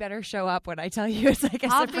 So you better show up when I tell you it's like a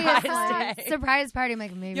surprise day. Surprise party. I'm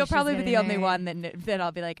like, maybe you'll probably be the only married. one that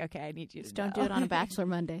I'll be like, okay, I need you to Don't know. do it on a Bachelor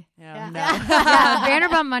Monday. No. Yeah,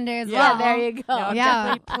 Vanderpump Monday as well. Yeah, there you go. No, I'm Yeah.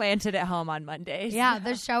 definitely planted at home on Mondays. Yeah,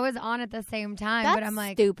 the show is on at the same time, That's but I'm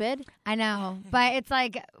like, stupid. I know, but it's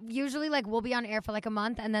like usually like we'll be on air for like a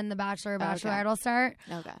month, and then the Bachelor or Bachelorette will start.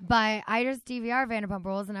 Okay. But I just DVR Vanderpump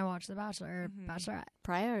Rules and I watch the Bachelor or Bachelorette.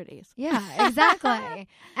 Priorities. Yeah, exactly.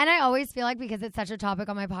 And I always feel like because it's such a topic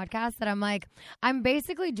on my podcast that I'm like, I'm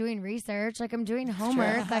basically doing research, like I'm doing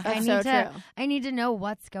homework. Like That's so true. I need to know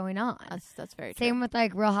what's going on. That's very true. Same with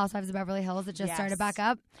like Real Housewives of Beverly Hills. It just started back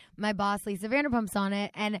up. My boss Lisa Vanderpump's on it,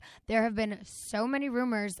 and there have been so many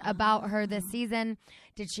rumors about her this season.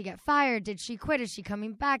 Did she get fired? Did she quit? Is she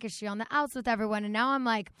coming back? Is she on the outs with everyone? And now I'm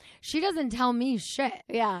like, she doesn't tell me shit.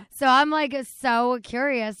 Yeah. So I'm like so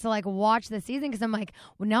curious to like watch the season because I'm like,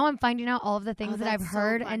 well, now I'm finding out all of the things that I've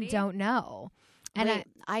heard and don't know. And Wait,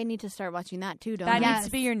 I need to start watching that too, don't That I? needs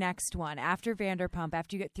to be your next one after Vanderpump,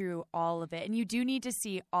 after you get through all of it. And you do need to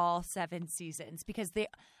see all 7 seasons because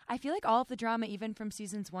I feel like all of the drama, even from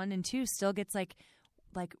seasons 1 and 2, still gets like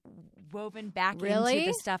woven back into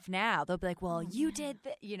the stuff now. They'll be like, well, you did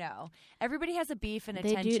everybody has a beef and a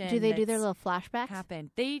tension. Do they do their little flashbacks?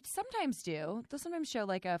 Happen. They sometimes do. They'll sometimes show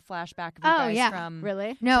like a flashback of you guys from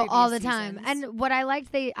really? No, all the previous time. seasons. And what I liked,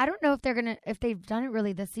 I don't know if they've done it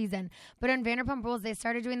really this season, but in Vanderpump Rules, they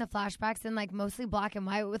started doing the flashbacks in like mostly black and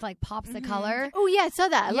white with like pops of color. Oh, yeah, I saw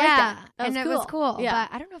that. I like that. And it was cool. Yeah.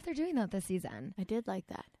 But I don't know if they're doing that this season. I did like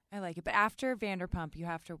that. I like it. But after Vanderpump, you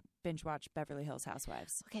have to binge watch Beverly Hills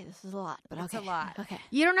Housewives. Okay, this is a lot, but It's okay. a lot. Okay.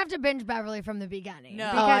 You don't have to binge Beverly from the beginning. No.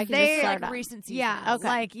 Because I can just they start like recent seasons. Yeah, Okay.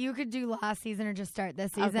 like you could do last season or just start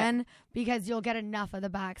this season because you'll get enough of the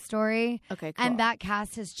backstory. Okay, cool. And that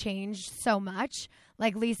cast has changed so much.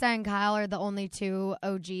 Like Lisa and Kyle are the only 2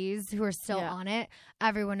 OGs who are still on it.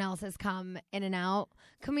 Everyone else has come in and out.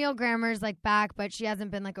 Camille Grammer's like back, but she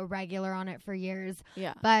hasn't been like a regular on it for years.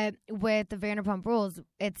 Yeah. But with the Vanderpump Rules,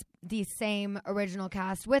 it's the same original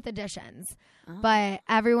cast with additions. Oh. But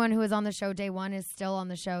everyone who was on the show day 1 is still on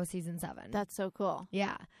the show season 7. That's so cool.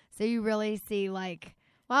 Yeah. So you really see like...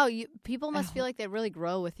 Wow, people must feel like they really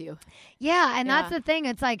grow with you. Yeah, and that's Yeah. the thing.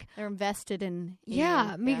 It's like... They're invested in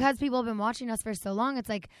Yeah, you. because people have been watching us for so long, it's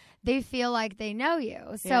like they feel like they know you.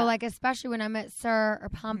 So, Yeah. like, especially when I'm at Sir or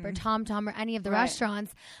Pump or Tom Tom or any of the Right.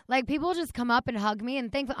 restaurants, like, people just come up and hug me. And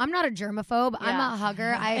thankfully, I'm not a germaphobe. I'm Yeah. a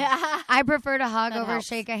hugger. I prefer to hug That over helps.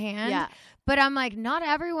 shake a hand. Yeah. But I'm like, not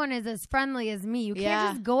everyone is as friendly as me. You can't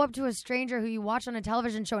Yeah. just go up to a stranger who you watch on a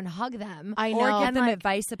television show and hug them. I know. Or give And, them like-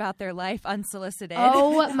 advice about their life unsolicited.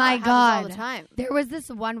 Oh my Happens God. all the time. There was this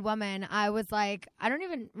one woman, I was like, I don't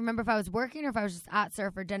even remember if I was working or if I was just at Sir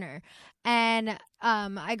for dinner. And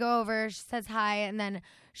I go over, she says hi, and then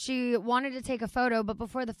she wanted to take a photo, but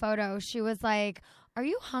before the photo, she was like, are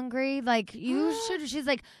you hungry? Like, you should, she's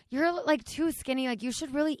like, you're like too skinny, like you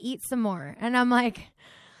should really eat some more. And I'm like,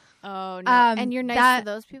 Oh, no. And you're nice to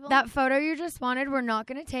those people? that photo you just wanted, we're not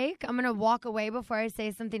going to take. I'm going to walk away before I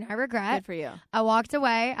say something I regret. Good for you. I walked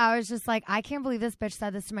away. I was just like, I can't believe this bitch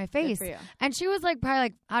said this to my face. for you. And she was like, probably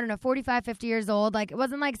like, I don't know, 45, 50 years old. Like, it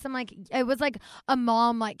wasn't like some like, it was like a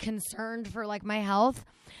mom like concerned for like my health.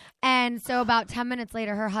 And so about 10 minutes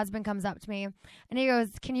later, her husband comes up to me and he goes,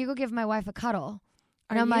 can you go give my wife a cuddle?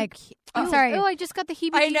 And I'm like, I'm sorry. Oh, I just got the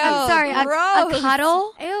heebie-jeebies. I know. I'm sorry. A Gross.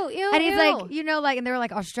 cuddle? Ew, ew, And he's ew. like, you know, like, and they were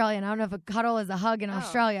like Australian. I don't know if a cuddle is a hug in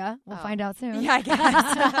Australia. We'll find out soon. Yeah, I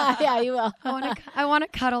guess. Yeah, you will. I want to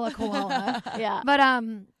cuddle a koala. Yeah. But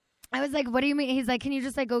I was like, what do you mean? He's like, can you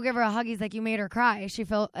just like go give her a hug? He's like, you made her cry. She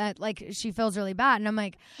she feels really bad. And I'm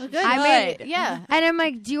like, Good. Yeah. and I'm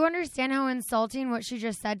like, do you understand how insulting what she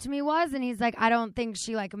just said to me was? And he's like, I don't think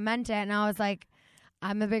she like meant it. And I was like,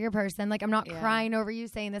 I'm a bigger person. Like, I'm not crying over you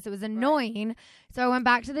saying this. It was annoying. So I went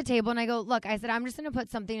back to the table and I go, look, I said, I'm just going to put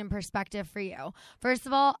something in perspective for you. First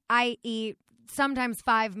of all, I eat sometimes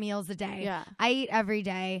 5 meals a day. Yeah. I eat every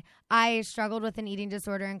day. I struggled with an eating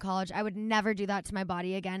disorder in college. I would never do that to my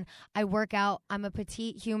body again. I work out. I'm a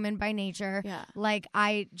petite human by nature. Yeah. Like,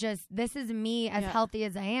 this is me as healthy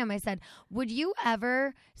as I am. I said, would you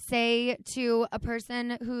ever say to a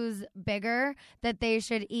person who's bigger that they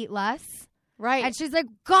should eat less? Right. And she's like,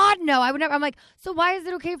 God, no, I would never. I'm like, so why is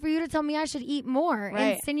it okay for you to tell me I should eat more?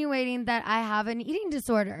 Right. Insinuating that I have an eating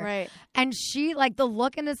disorder. Right. And she, like, the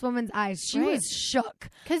look in this woman's eyes, she was shook.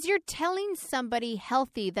 Because you're telling somebody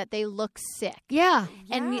healthy that they look sick. Yeah.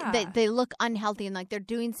 And they look unhealthy and like they're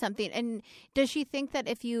doing something. And does she think that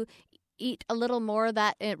if you eat a little more of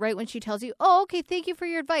that right when she tells you, oh, okay, thank you for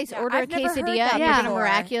your advice. Order I've a never heard quesadilla that and you're going to before.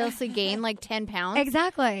 miraculously gain like 10 pounds.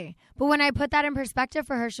 Exactly. But when I put that in perspective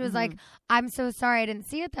for her, she was like, I'm so sorry I didn't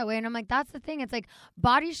see it that way. And I'm like, that's the thing. It's like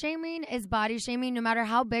body shaming is body shaming no matter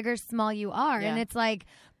how big or small you are. Yeah. And it's like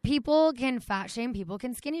people can fat shame, people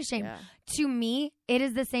can skinny shame. Yeah. To me, it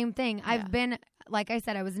is the same thing. I've been, like I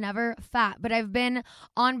said, I was never fat, but I've been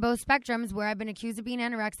on both spectrums where I've been accused of being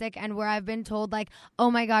anorexic and where I've been told like, oh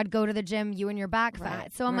my God, go to the gym, you and your back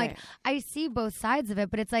fat. So I'm like, I see both sides of it,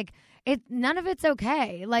 but it's like, none of it's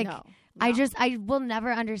okay. Like, No. I will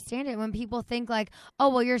never understand it when people think like, oh,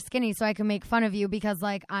 well, you're skinny, so I can make fun of you because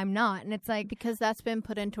like I'm not. And it's like, because that's been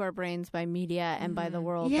put into our brains by media and by the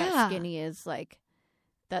world Yeah. that skinny is like,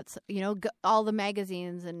 that's, all the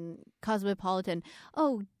magazines and Cosmopolitan.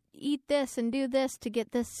 Oh, eat this and do this to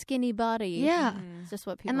get this skinny body. Yeah. It's just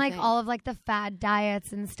what people and like think. all of like the fad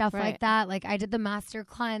diets and stuff Right. like that. Like I did the master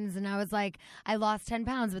cleanse and I was like, I lost 10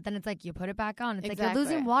 pounds, but then it's like you put it back on. It's like you're Exactly.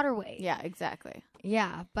 losing water weight. Yeah, exactly.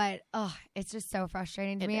 Yeah, but it's just so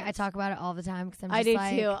frustrating to It me. I is. talk about it all the time because I'm just I do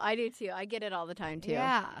like, too. I do too. I get it all the time too.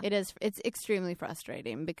 Yeah. It's extremely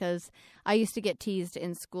frustrating because I used to get teased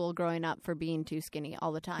in school growing up for being too skinny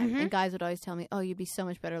all the time. And guys would always tell me, oh, you'd be so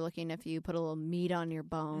much better looking if you put a little meat on your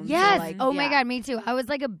bones. Or, Yes. like, Oh my God, me too. I was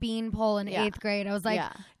like a beanpole in Yeah. 8th grade. I was like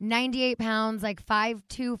Yeah. 98 pounds, like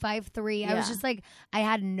 5'2", 5'3". I was Yeah. just like, I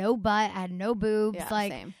had no butt, I had no boobs. Yeah,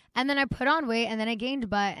 like, same. And then I put on weight, and then I gained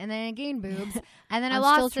butt, and then I gained boobs, and then I I'm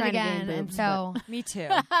lost still it trying to gain again. And boobs, so, Me too.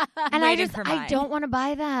 and Waiting for I mine. don't want to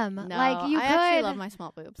buy them. No, like you I could, actually love my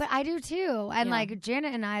small boobs. but I do too. And Yeah. like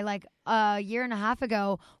Janet and I, like a year and a half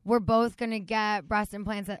ago, we're both gonna get breast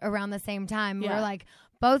implants around the same time. Yeah. We're like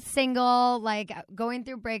both single, like going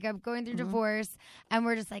through breakup, going through divorce, and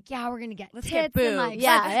we're just like, yeah, we're gonna get Let's tits get boobs. and like,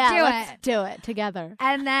 let's do do it together. it.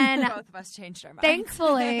 And then Both of us changed our minds.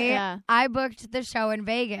 thankfully, Yeah. I booked the show in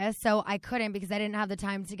Vegas, so I couldn't because I didn't have the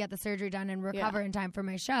time to get the surgery done and recover in time for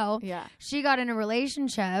my show. Yeah. She got in a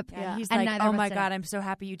relationship. Yeah, he's and like, neither oh of us my did. God, I'm so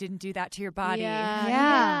happy you didn't do that to your body.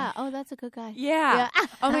 Yeah. Oh, that's a good guy. Yeah. Yeah.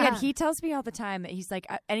 Oh my God. He tells me all the time that he's like,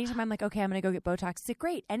 anytime I'm like, okay, I'm going to go get Botox. He's like,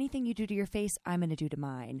 great. Anything you do to your face, I'm going to do to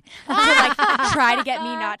mine. To like try to get me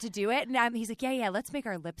not to do it. And he's like, yeah, let's make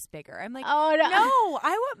our lips bigger. I'm like, Oh, no. no,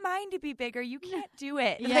 I want mine to be bigger. You can't do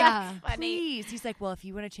it. Yeah. Like, please. He's like, well, if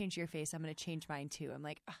you want to change your face, I'm going to change mine too. I'm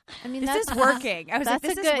like, I mean, this is working. I was like,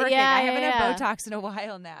 that's this a is good- working. yeah, I haven't yeah, had yeah. Botox in a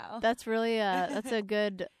while now. That's really that's a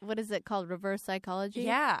good, what is it called? Reverse psychology?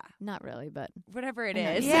 Yeah. Not really, but. Whatever it I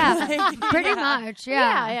know. is. Yeah, Like, pretty yeah. much.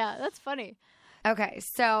 Yeah. Yeah, that's funny. Okay,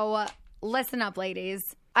 so listen up,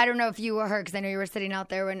 ladies. I don't know if you heard because I know you were sitting out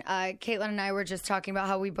there when Kaitlyn and I were just talking about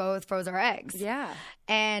how we both froze our eggs. Yeah.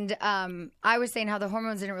 And I was saying how the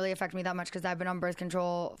hormones didn't really affect me that much because I've been on birth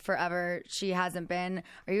control forever. She hasn't been.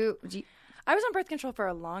 I was on birth control for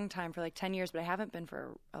a long time, for like 10 years, but I haven't been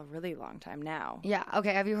for a really long time now. Yeah.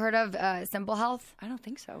 Okay. Have you heard of Simple Health? I don't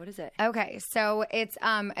think so. What is it? Okay, so it's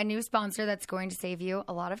a new sponsor that's going to save you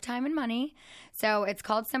a lot of time and money. So it's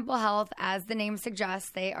called Simple Health. As the name suggests,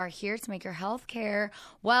 they are here to make your health care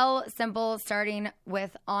simple, starting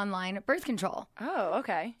with online birth control. Oh,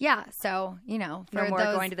 okay. Yeah, so, for No more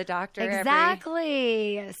those, going to the doctor.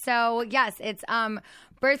 Exactly. So, yes, it's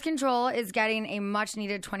birth control is getting a much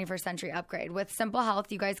needed 21st century upgrade. With Simple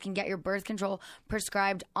Health, you guys can get your birth control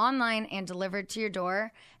prescribed online and delivered to your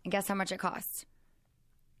door. And guess how much it costs?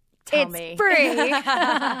 Tell It's me. free.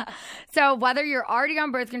 So whether you're already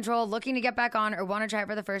on birth control, looking to get back on, or want to try it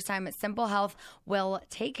for the first time, Simple Health will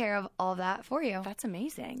take care of all of that for you. That's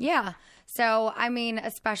amazing. Yeah. So, I mean,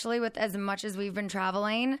 especially with as much as we've been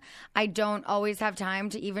traveling, I don't always have time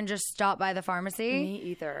to even just stop by the pharmacy. Me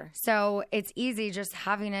either. So it's easy just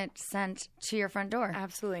having it sent to your front door.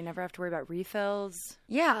 Absolutely. Never have to worry about refills.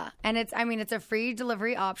 Yeah. And it's a free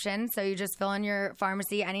delivery option. So you just fill in your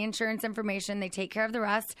pharmacy, any insurance information. They take care of the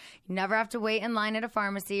rest. You never have to wait in line at a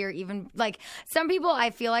pharmacy, or even like some people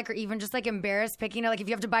I feel like are even just like embarrassed picking it. Like if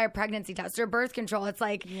you have to buy a pregnancy test or birth control, it's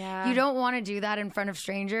like you don't want to do that in front of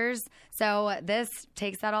strangers. So this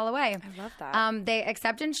takes that all away. I love that. They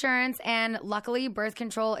accept insurance, and luckily birth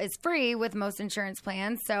control is free with most insurance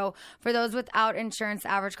plans. So for those without insurance,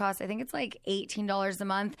 average cost, I think it's like $18 a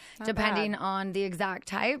month, depending on the exact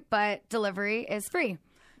type, but delivery is free.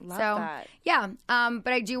 Love that. Yeah.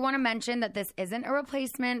 But I do want to mention that this isn't a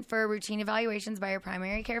replacement for routine evaluations by your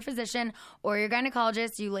primary care physician or your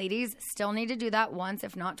gynecologist. You ladies still need to do that once,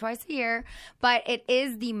 if not twice a year. But it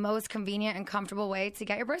is the most convenient and comfortable way to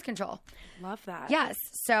get your birth control. Love that. Yes.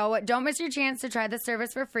 So don't miss your chance to try this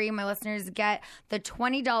service for free. My listeners get the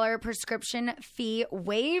 $20 prescription fee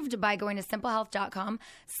waived by going to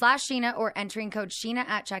simplehealth.com/Sheena or entering code Sheena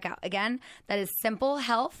at checkout. Again, that is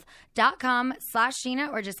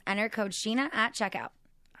simplehealth.com/Sheena or just enter code Sheena at checkout.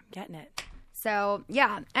 I'm getting it. So,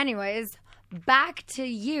 yeah. Anyways, back to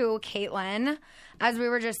you, Kaitlyn, as we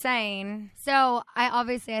were just saying. So,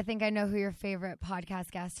 I think I know who your favorite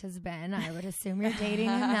podcast guest has been. I would assume you're dating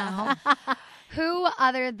him now. Who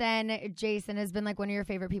other than Jason has been like one of your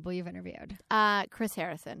favorite people you've interviewed? Chris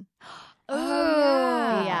Harrison.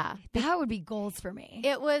 Oh, yeah. That would be goals for me.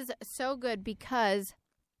 It was so good because,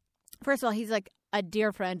 first of all, he's like a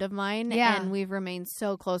dear friend of mine, Yeah. and we've remained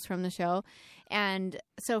so close from the show. And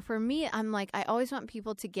so for me, I'm like, I always want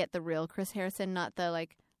people to get the real Chris Harrison, not the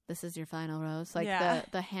like, this is your final rose, like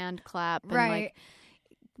the hand clap, and Right. like,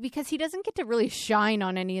 because he doesn't get to really shine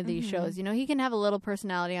on any of these Mm-hmm. shows. You know, he can have a little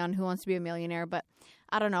personality on Who Wants to Be a Millionaire, but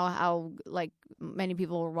I don't know how like many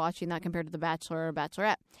people were watching that compared to The Bachelor or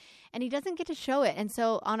Bachelorette. And he doesn't get to show it. And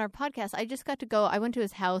so on our podcast, I just got to go. I went to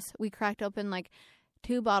his house. We cracked open like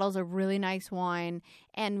 2 bottles of really nice wine.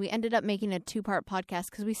 And we ended up making a 2-part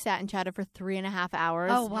podcast because we sat and chatted for 3.5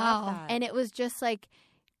 hours. Oh, wow. And it was just like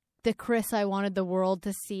the Chris I wanted the world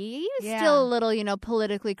to see. He was Yeah. still a little,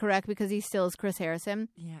 politically correct because he still is Chris Harrison.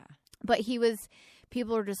 Yeah. But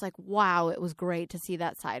people were just like, wow, it was great to see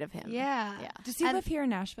that side of him. Yeah. Yeah. Does he live here in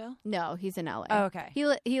Nashville? No, he's in LA. Oh, okay.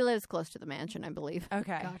 He lives close to the mansion, I believe.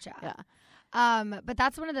 Okay. Gotcha. Yeah. But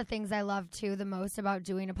that's one of the things I love too the most about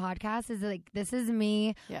doing a podcast is like this is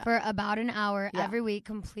me Yeah. for about an hour Yeah. every week,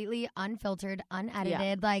 completely unfiltered, unedited.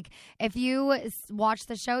 Yeah. Like if you watch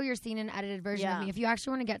the show, you're seeing an edited version Yeah. of me. If you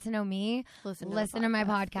actually want to get to know me, Listen to my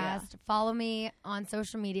podcast. Yeah. Follow me on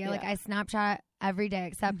social media. Like Yeah. I Snapchat every day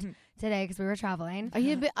except today because we were traveling. Are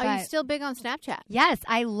you But- still big on Snapchat? Yes,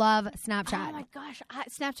 I love Snapchat. Oh my gosh,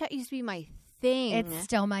 Snapchat used to be my thing. It's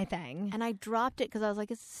still my thing. and I dropped it because I was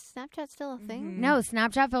like, is Snapchat still a thing? No,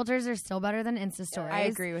 Snapchat filters are still better than Insta stories. I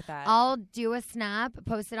agree with that. I'll do a snap,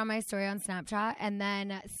 post it on my story on Snapchat, and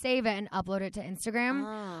then save it and upload it to Instagram.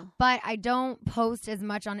 Oh. But I don't post as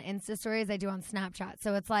much on Insta stories as I do on Snapchat.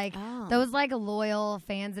 So it's like Oh. those like loyal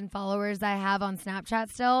fans and followers I have on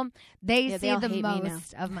Snapchat still, they Yeah, they see all the hate me now.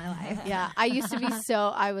 most of my life. Yeah, I used to be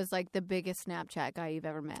I was like the biggest Snapchat guy you've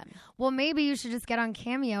ever met. Well, maybe you should just get on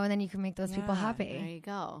Cameo and then you can make those people Yeah, happy. There you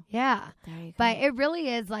go. Yeah. There you go. But it really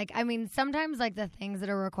is like, I mean, sometimes like the things that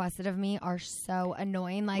are requested of me are so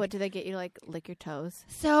annoying. Like, what do they get you, like, lick your toes?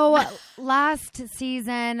 so last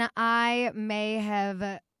season, I may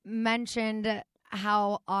have mentioned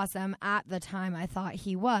how awesome at the time I thought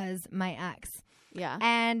he was, my ex. Yeah.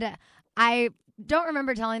 And I don't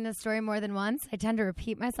remember telling this story more than once. I tend to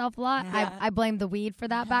repeat myself a lot. I blame the weed for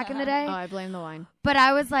that back in the day. Oh, I blame the wine. But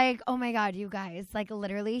I was like, oh my God, you guys. Like,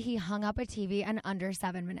 literally, he hung up a TV in under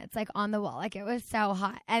 7 minutes, like on the wall. Like, it was so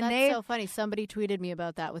hot. And That's so funny. Somebody tweeted me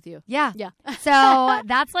about that with you. Yeah. Yeah. So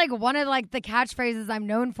that's like one of like the catchphrases I'm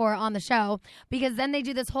known for on the show because then they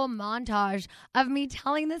do this whole montage of me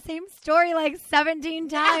telling the same story like 17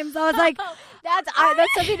 times. I was like, That's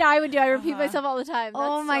something I would do. I repeat myself all the time. That's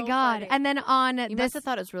oh my so God. funny. And then on You this, must have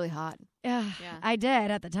thought it was really hot. yeah. Yeah. I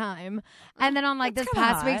did at the time. And then on like That's this kinda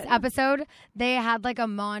past week's hot. episode, they had like a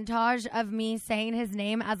montage of me saying his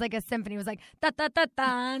name as like a symphony. It was like da da da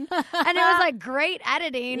da, and it was like great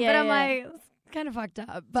editing. Yeah, but I'm yeah. like, it's kind of fucked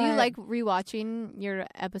up. But, Do you like rewatching your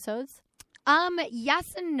episodes?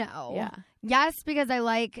 Yes and no. Yeah. Yes, because I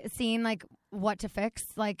like seeing like what to fix,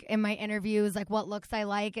 like in my interviews, like what looks I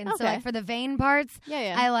like, and so Okay. like for the vain parts,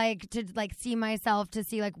 Yeah. I like to like see myself to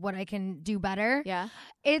see like what I can do better. Yeah.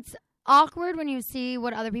 It's awkward when you see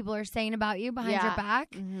what other people are saying about you behind your Yeah.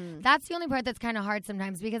 back. Mm-hmm. That's the only part that's kind of hard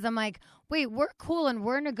sometimes because I'm like, wait, we're cool and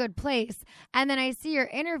we're in a good place, and then I see your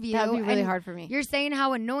interview. That would be really and hard for me. You're saying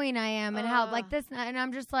how annoying I am and how like this, and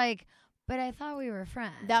I'm just like, but I thought we were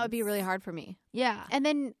friends. That would be really hard for me. Yeah. And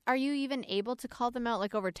then are you even able to call them out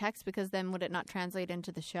like over text because then would it not translate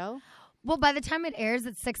into the show? Well, by the time it airs,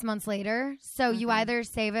 it's 6 months later. So you either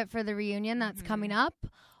save it for the reunion that's coming up,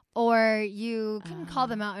 or you can call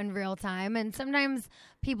them out in real time. And sometimes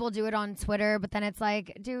people do it on Twitter, but then it's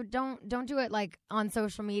like, dude, don't do it like on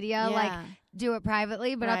social media. Like, do it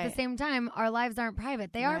privately. But at Right. the same time, our lives aren't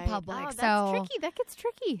private; they are Right. public. Oh, that's so tricky. That gets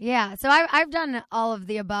tricky. yeah. So I've done all of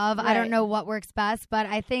the above. I don't Right. know what works best, but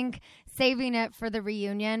I think saving it for the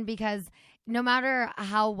reunion because no matter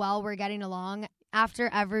how well we're getting along, after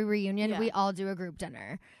every reunion, Yeah. we all do a group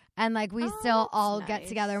dinner. And, like, we still that's all get nice.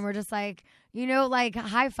 together and we're just like, you know, like,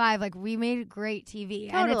 high five. Like, we made great TV.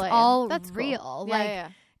 And Totally. it's all That's cool. real. Yeah, like, yeah.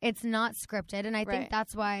 it's not scripted. And I Right. think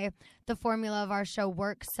that's why the formula of our show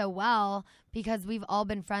works so well, because we've all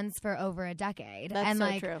been friends for over a decade. That's and, so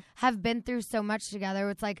like, true. have been through so much together.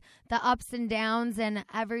 It's like the ups and downs and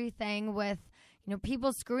everything with, you know,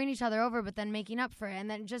 people screwing each other over, but then making up for it. And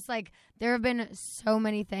then just like there have been so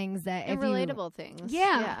many things that And if you- relatable things.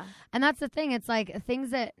 Yeah. And that's the thing. It's like things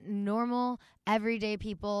that normal, everyday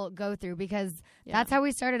people go through, because that's how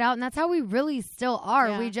we started out and that's how we really still are.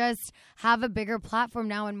 Yeah. We just have a bigger platform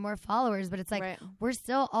now and more followers, but it's like Right. we're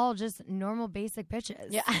still all just normal, basic bitches.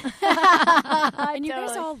 Yeah. And you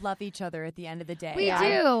guys all love each other at the end of the day. We do.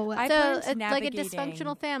 I've So learned it's like a navigating-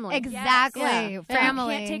 dysfunctional family. Exactly. Yeah.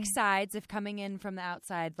 Family. You can't take sides if coming in from the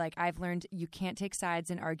outside. Like, I've learned you can't take sides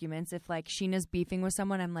in arguments. If, like, Sheena's beefing with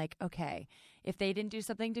someone, I'm like, okay, if they didn't do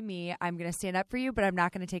something to me, I'm going to stand up for you, but I'm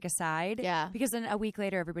not going to take a side. Yeah. Because then a week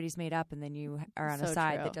later, everybody's made up, and then you are on a So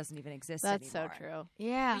side true. that doesn't even exist That's anymore. so true.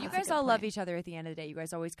 Yeah. But you That's a guys good all love point. each other at the end of the day. You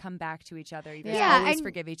guys always come back to each other. You guys Yeah, always and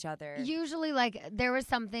forgive each other. Usually, like, there was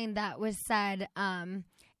something that was said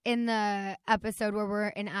in the episode where we're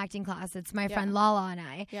in acting class. It's my friend Lala and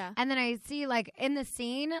I. Yeah. And then I see, like, in the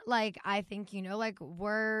scene, like, I think, you know, like,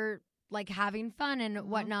 we're, like, having fun and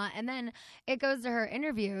whatnot. And then it goes to her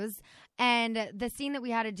interviews. And the scene that we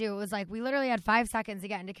had to do, it was like, we literally had 5 seconds to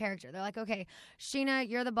get into character. They're like, okay, Sheena,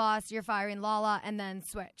 you're the boss. You're firing Lala, and then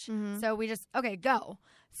switch. So we just, okay, go.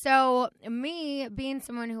 So me being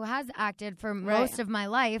someone who has acted for most of my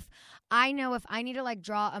life, I know if I need to, like,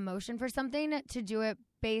 draw emotion for something, to do it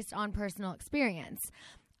based on personal experience.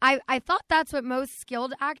 I thought that's what most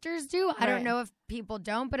skilled actors do. I don't know if people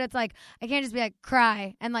don't, but it's like, I can't just be like,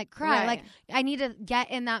 cry and like cry. Right. Like, I need to get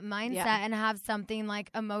in that mindset and have something like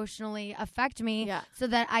emotionally affect me so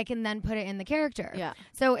that I can then put it in the character. Yeah.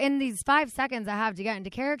 So in these 5 seconds I have to get into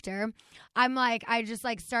character, I'm like, I just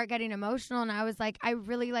like start getting emotional, and I was like, I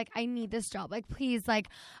really like, I need this job. Like, please, like,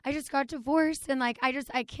 I just got divorced, and like,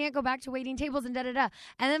 I can't go back to waiting tables and da-da-da.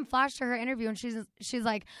 And then flash to her interview, and she's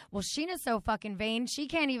like, well, Sheena's so fucking vain. She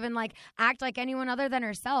can't even like act like anyone other than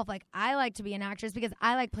herself. Like, I like to be an actress because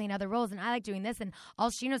I like playing other roles, and I like doing this, and all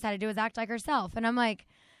she knows how to do is act like herself. And I'm like,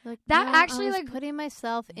 that actually, I was like, putting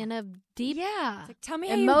myself in a deep Like, tell me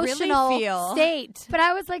emotional how you really feel. state. but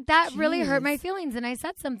I was like, that really hurt Jeez. my feelings. And I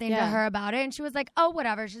said something to her about it. And she was like, oh,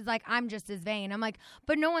 whatever. She's like, I'm just as vain. I'm like,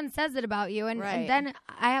 but no one says it about you. And then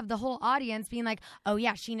I have the whole audience being like, oh,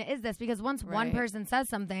 yeah, Sheena is this. Because once one person says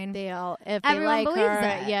something, They all, if everyone they like believes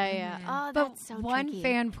her, it. yeah. Oh, But that's so one tricky.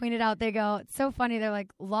 fan pointed out, they go, it's so funny. They're like,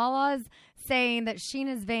 Lala's saying that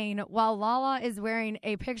Sheena's vain while Lala is wearing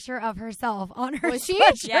a picture of herself on her Was she?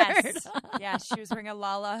 sweatshirt. Yes. Yeah, she was wearing a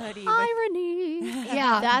Lala hoodie. Irony.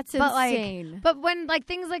 Yeah, That's but insane. But when like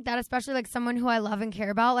things like that, especially like someone who I love and care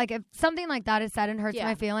about, like if something like that is said and hurts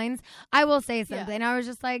my feelings, I will say something. I was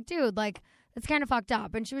just like, dude, like, it's kind of fucked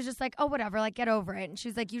up. And she was just like, oh, whatever, like, get over it. And she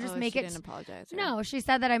was like, you just make she it. didn't apologize. No, she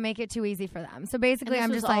said that I make it too easy for them. So And basically, this I'm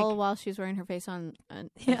was just like, all while she was wearing her face on a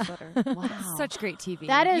sweater. Wow. Such great TV.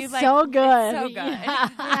 That is You, like, so good. So good.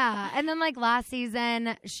 yeah. And then like last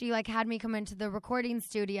season, she like had me come into the recording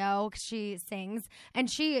studio. 'Cause she sings, and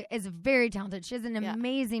she is very talented. She has an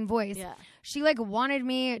amazing voice. Yeah. She like wanted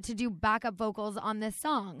me to do backup vocals on this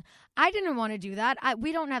song. I didn't want to do that.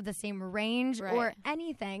 We don't have the same range or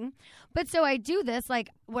anything. But so I do this, like,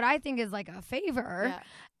 what I think is like a favor. Yeah.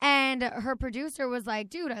 And her producer was like,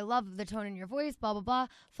 dude, I love the tone in your voice, blah, blah, blah.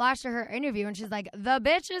 Flash to her interview, and she's like, the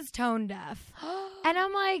bitch is tone deaf. And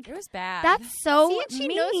I'm like, It was bad. that's so See, and she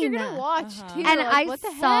mean. knows you're going to watch, too. And Like, I what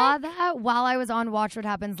the saw heck? that while I was on Watch What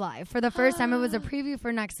Happens Live. For the first time, it was a preview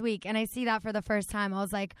for next week. And I see that for the first time. I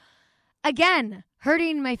was like, again,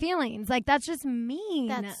 hurting my feelings. Like, that's just mean.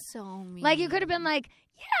 That's so mean. Like, you could have been like,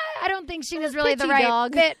 yeah, I don't think Sheena's really the bitchy right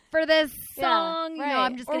dog. fit for this Yeah, song. You know, right.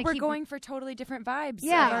 I'm just or going to we're keep going for totally different vibes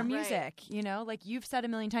Yeah. of our Right. music. You know, like you've said a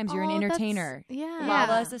million times, you're an Oh, that's- entertainer. Yeah.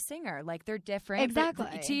 Lala is a singer. Like, they're different. but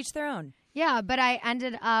Exactly. to each their own. Yeah, but I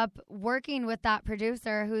ended up working with that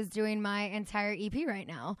producer who's doing my entire EP right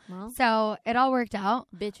now. Well. So it all worked out.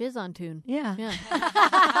 Bitch is on tune. Yeah.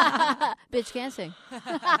 Yeah. Bitch can sing.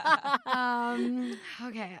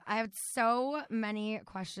 Okay, I have so many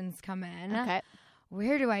questions come in. Okay.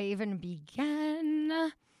 Where do I even begin?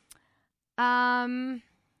 Do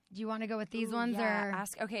you want to go with these ones or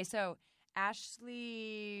Okay, so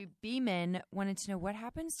Ashley Beeman wanted to know what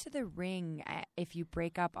happens to the ring if you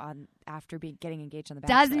break up after getting engaged on The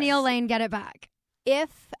Bachelor. does Neil Lane get it back?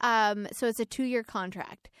 If so it's a 2-year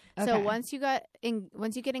contract. So Okay. once you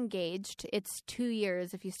get engaged, it's 2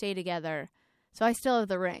 years if you stay together. So I still have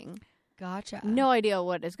the ring. Gotcha. No idea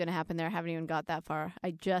what is going to happen there. I haven't even got that far.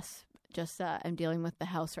 I just am dealing with the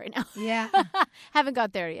house right now. Yeah. Haven't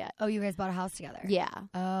got there yet. Oh, you guys bought a house together? Yeah.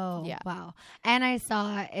 Oh, yeah. Wow. And I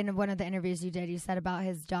saw in one of the interviews you did, you said about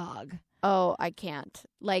his dog. Oh, I can't.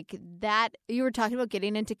 Like that, you were talking about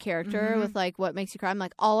getting into character with like what makes you cry. I'm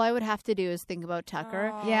like, all I would have to do is think about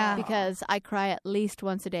Tucker. Aww. Yeah. Because I cry at least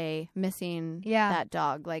once a day missing that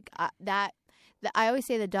dog. Like I always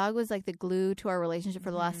say the dog was like the glue to our relationship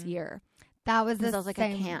for the last year. That was the I was like,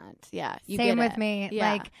 same. I can't. Yeah. You same get with it. me.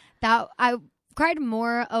 Yeah. Like that, I cried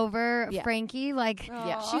more over Frankie. Like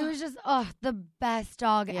she was just the best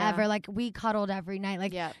dog ever. Like we cuddled every night.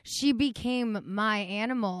 Like she became my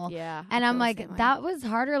animal. Yeah. And I'm like, that was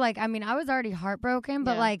harder. Like, I mean, I was already heartbroken,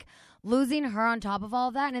 but like losing her on top of all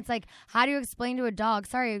of that. And it's like, how do you explain to a dog,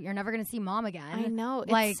 sorry, you're never going to see mom again? I know.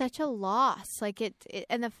 Like, it's such a loss. Like it,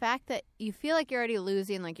 and the fact that you feel like you're already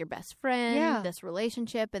losing like your best friend, this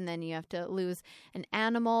relationship, and then you have to lose an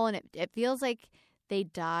animal. And it feels like they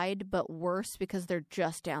died, but worse because they're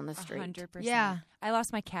just down the street. 100%. Yeah. I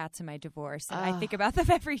lost my cats in my divorce, and I think about them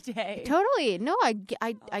every day. Totally. No, I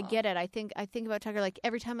get it. I think about Tucker like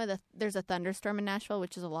every time there's a thunderstorm in Nashville,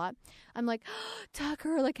 which is a lot. I'm like,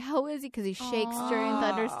 Tucker, like how is he? Because he shakes during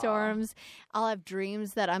thunderstorms. I'll have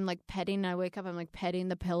dreams that I'm like petting. And I wake up, I'm like petting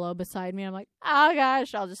the pillow beside me. I'm like, oh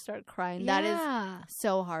gosh, I'll just start crying. That is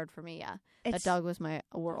so hard for me. Yeah, that dog was my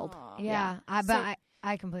world. Yeah,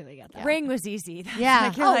 I completely get that. Ring was easy. Yeah.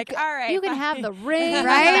 Like, you're like, all right. You can have the ring,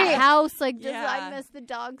 right? The house. Like, just I miss the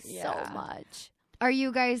dog so much. Are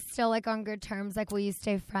you guys still like on good terms? Like, will you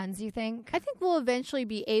stay friends, you think? I think we'll eventually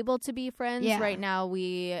be able to be friends. Yeah. Right now,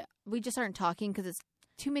 we just aren't talking because it's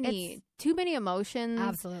too many emotions.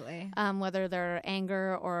 Absolutely. Whether they're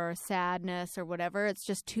anger or sadness or whatever, it's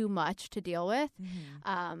just too much to deal with.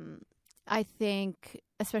 I think,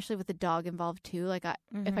 especially with the dog involved too, like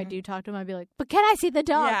if I do talk to him, I'd be like, but can I see the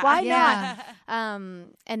dog? Yeah. Why not?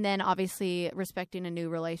 And then obviously respecting a new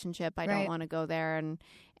relationship, I don't want to go there, and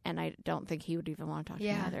I don't think he would even want to talk to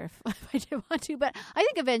me either if I did want to. But I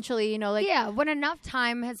think eventually, like when enough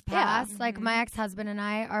time has passed, like my ex-husband and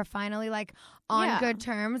I are finally like on good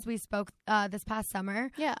terms. We spoke this past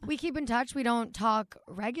summer. Yeah, we keep in touch. We don't talk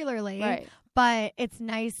regularly. Right. But it's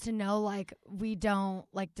nice to know, like, we don't,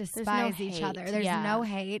 like, despise each other. There's no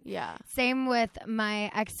hate. Yeah. Same with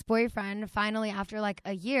my ex-boyfriend. Finally, after, like,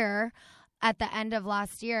 a year, at the end of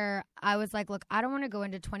last year, I was like, look, I don't want to go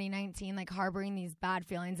into 2019, like, harboring these bad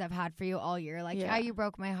feelings I've had for you all year. Like, you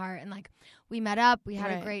broke my heart. And, like, we met up. We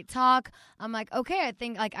had a great talk. I'm like, okay, I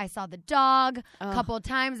think, like, I saw the dog a couple of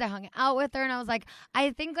times. I hung out with her. And I was like, I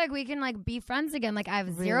think, like, we can, like, be friends again. Like, I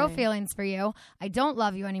have zero feelings for you. I don't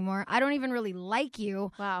love you anymore. I don't even really like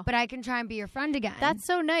you. Wow. But I can try and be your friend again. That's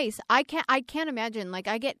so nice. I can't imagine. Like,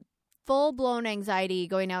 I get full-blown anxiety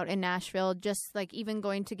going out in Nashville, just like even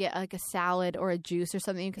going to get like a salad or a juice or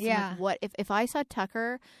something. Because I'm like, what if I saw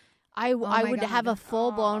Tucker, I would have a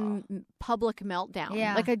full-blown public meltdown.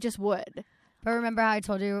 Yeah. Like I just would. But remember how I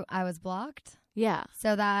told you I was blocked? Yeah.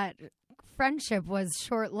 So that friendship was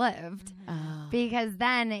short-lived because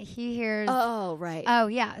then he hears oh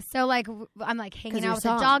yeah, so like I'm like hanging out with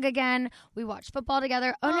the dog again, we watched football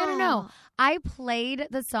together. No, I played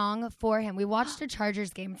the song for him. We watched a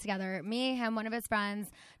Chargers game together, me, him, one of his friends,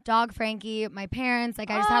 dog Frankie, my parents. Like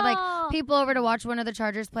I just had like people over to watch one of the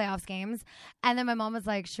Chargers playoffs games, and then my mom was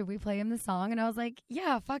like, should we play him the song? And I was like,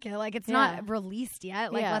 yeah, fuck it, like it's not released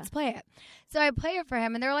yet, like let's play it. So I play it for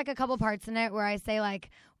him, and there were like a couple parts in it where I say like,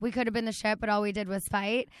 we could have been the ship, but all we did was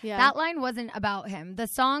fight. Yeah. That line wasn't about him. The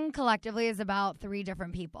song collectively is about 3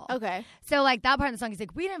 different people. Okay. So, like, that part of the song, he's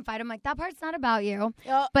like, we didn't fight. I'm like, that part's not about you.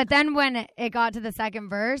 But then when it got to the second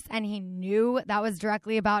verse and he knew that was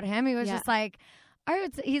directly about him, he was just like, all right,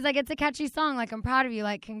 he's like, it's a catchy song. Like, I'm proud of you.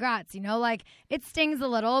 Like, congrats. You know, like, it stings a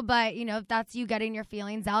little, but, you know, if that's you getting your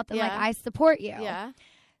feelings out, then, like, I support you. Yeah.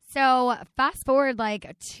 So, fast forward,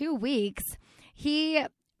 like, 2 weeks, he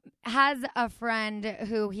has a friend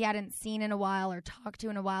who he hadn't seen in a while or talked to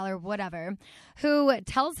in a while or whatever, who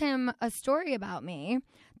tells him a story about me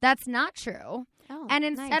that's not true. Oh, and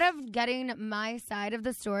instead of getting my side of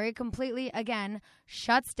the story, completely, again,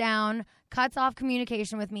 shuts down, cuts off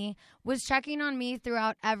communication with me, was checking on me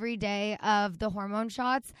throughout every day of the hormone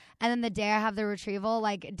shots, and then the day I have the retrieval,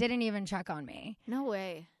 like, didn't even check on me. No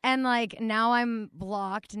way. And, like, now I'm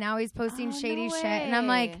blocked. Now he's posting shady shit. And I'm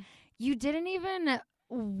like, you didn't even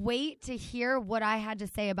wait to hear what I had to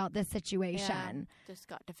say about this situation. Yeah, just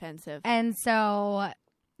got defensive. And so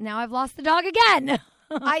now I've lost the dog again.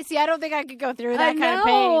 I see. I don't think I could go through that kind of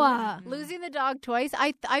pain. Losing the dog twice.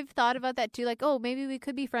 I've thought about that too. Like, oh, maybe we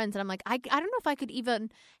could be friends. And I'm like, I don't know if I could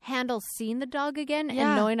even handle seeing the dog again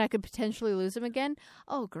and knowing I could potentially lose him again.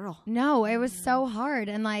 Oh, girl. No, it was so hard.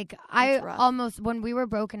 And like, I almost, when we were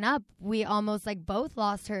broken up, we almost like both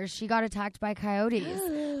lost her. She got attacked by coyotes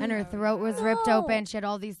and her throat was ripped open. She had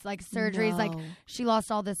all these like surgeries. Like, she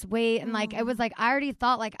lost all this weight. And like, it was like, I already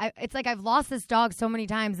thought like, it's like I've lost this dog so many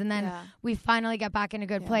times. And then we finally get back in a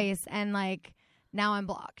good place. And like, now I'm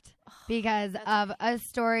blocked because of a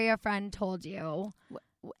story a friend told you.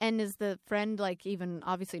 And is the friend like even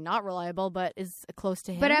obviously not reliable, but is close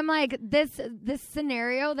to him? But I'm like, this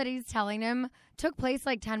scenario that he's telling him took place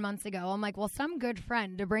like 10 months ago. I'm like, well, some good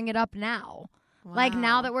friend to bring it up now. Wow. Like,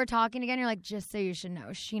 now that we're talking again, you're like, just so you should know,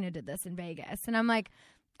 Sheena did this in Vegas. And I'm like,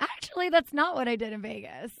 actually, that's not what I did in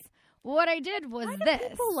Vegas. What I did was Why do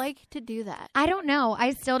people like to do that? I don't know.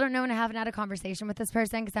 I still don't know, and I haven't had a conversation with this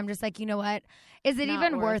person because I'm just like, you know what? Is it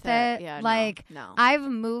even worth it? Yeah, like, no. I've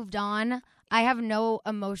moved on. I have no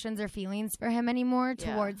emotions or feelings for him anymore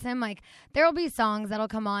towards him. Like, there will be songs that'll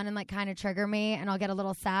come on and like kind of trigger me, and I'll get a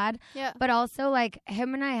little sad. Yeah. But also, like,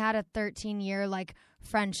 him and I had a 13-year like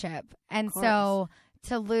friendship, and so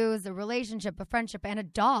to lose a relationship, a friendship, and a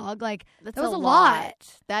dog, like, that was a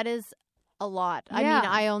lot. That is a lot. I mean,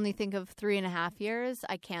 I only think of 3.5 years.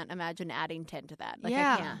 I can't imagine adding 10 to that. Like,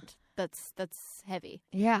 I can't. That's heavy.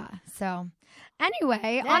 Yeah. So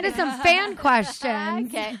anyway, on to some fan questions.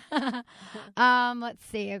 Okay. Let's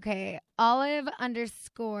see. Okay.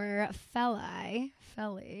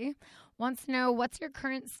 Olive_Felly wants to know, what's your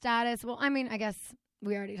current status? Well, I mean, I guess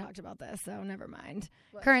we already talked about this, so never mind.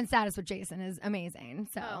 What? Current status with Jason is amazing.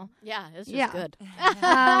 So yeah, it's just good.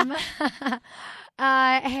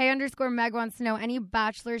 Hey_Meg wants to know, any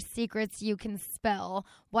Bachelor secrets you can spill?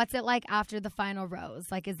 What's it like after the final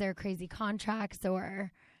rose? Like, is there crazy contracts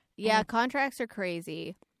or? Yeah, contracts are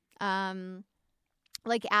crazy.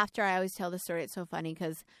 Like, after, I always tell the story. It's so funny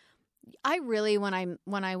because I really, when I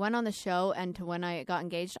went on the show and to when I got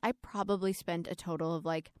engaged, I probably spent a total of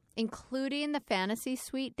like, including the fantasy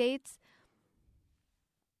suite dates,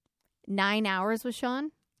 9 hours with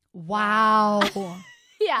Sean. Wow.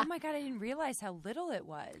 Yeah. Oh my God, I didn't realize how little it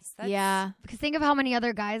was. Yeah. Because think of how many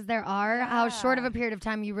other guys there are, how short of a period of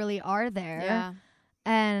time you really are there. Yeah.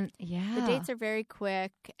 And the dates are very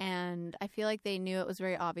quick, and I feel like they knew it was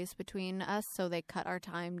very obvious between us, so they cut our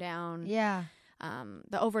time down. Yeah.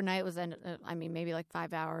 The overnight was, maybe like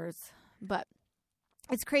 5 hours, but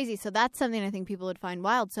it's crazy. So that's something I think people would find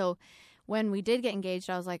wild. So when we did get engaged,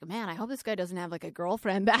 I was like, man, I hope this guy doesn't have like a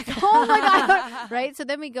girlfriend back home. Right? So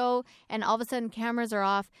then we go, and all of a sudden cameras are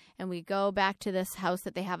off, and we go back to this house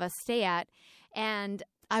that they have us stay at. And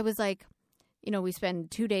I was like, we spend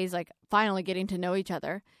 2 days like finally getting to know each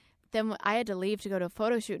other. Then I had to leave to go to a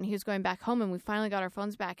photo shoot, and he was going back home, and we finally got our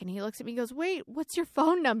phones back, and he looks at me and goes, wait, what's your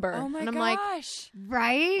phone number? Oh, my and I'm gosh. like,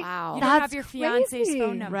 right? Wow. You don't have your fiance's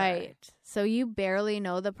phone number. Right. So you barely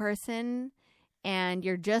know the person, and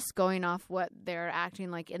you're just going off what they're acting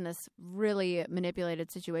like in this really manipulated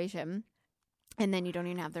situation, and then you don't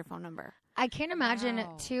even have their phone number. I can't imagine,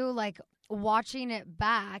 too, like, watching it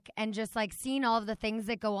back and just like seeing all of the things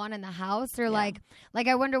that go on in the house, or like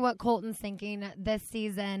I wonder what Colton's thinking this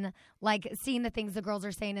season, like seeing the things the girls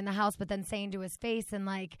are saying in the house but then saying to his face, and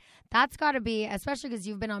like that's got to be, especially because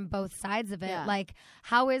you've been on both sides of it, like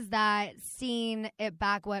how is that seeing it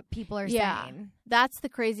back, what people are saying? That's the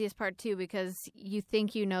craziest part too, because you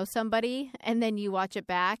think you know somebody and then you watch it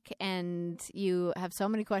back and you have so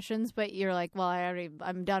many questions, but you're like, well,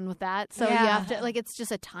 I'm done with that. So you have to, like, it's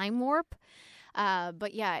just a time warp.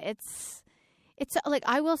 But yeah, it's like,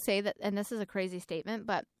 I will say that, and this is a crazy statement,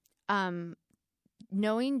 but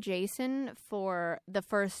knowing Jason for the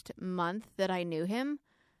first month that I knew him,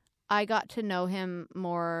 I got to know him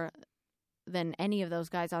more than any of those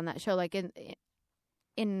guys on that show. Like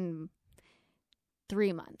in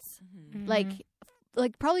 3 months, like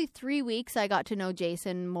probably 3 weeks, I got to know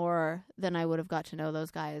Jason more than I would have got to know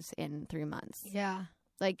those guys in 3 months. Yeah.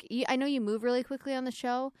 Like, I know you move really quickly on the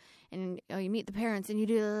show, and you meet the parents, and you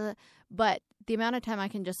do, but the amount of time I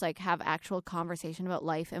can just like have actual conversation about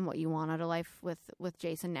life and what you want out of life with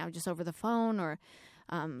Jason now, just over the phone or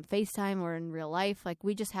FaceTime or in real life, like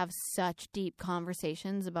we just have such deep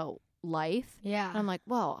conversations about life. Yeah. And I'm like,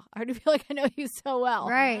 whoa, I already feel like I know you so well.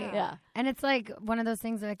 Right. Yeah. And it's like one of those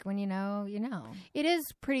things, like when you know, you know. It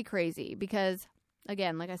is pretty crazy because,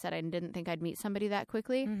 again, like I said, I didn't think I'd meet somebody that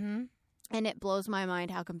quickly. Mm-hmm. And it blows my mind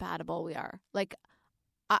how compatible we are. Like,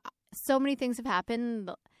 so many things have happened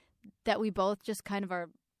that we both just kind of are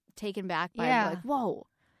taken back by, like, whoa.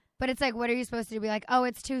 But it's like, what are you supposed to do? Be like, oh,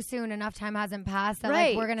 it's too soon. Enough time hasn't passed. That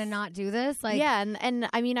Right. like we're gonna not do this. Like, yeah, and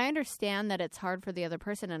I mean, I understand that it's hard for the other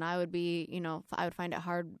person, and I would be, I would find it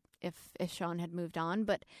hard if Sean had moved on.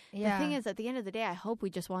 But yeah. the thing is, at the end of the day, I hope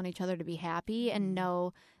we just want each other to be happy and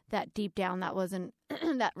know that deep down that wasn't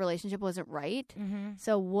that relationship wasn't right. Mm-hmm.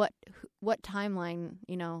 So what timeline,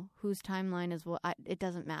 whose timeline is what? It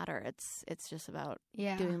doesn't matter. It's just about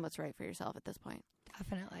doing what's right for yourself at this point.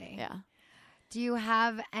 Definitely. Yeah. Do you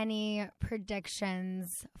have any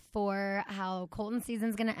predictions for how Colton's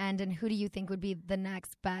season's going to end, and who do you think would be the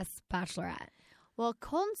next best Bachelorette? Well,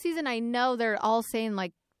 Colton's season, I know they're all saying,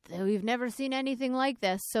 like, we've never seen anything like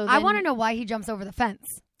this. So I want to know why he jumps over the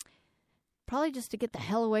fence. Probably just to get the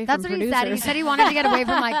hell away That's from what producers. he said. He said he wanted to get away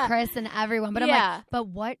from like Chris and everyone. But I'm Yeah. like, but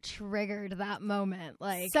what triggered that moment?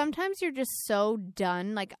 Like, Sometimes you're just so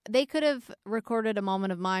done. Like, they could have recorded a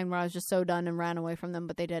moment of mine where I was just so done and ran away from them,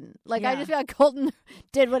 but they didn't. Like, I Yeah. just feel like Colton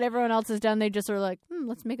did what everyone else has done. They just were like,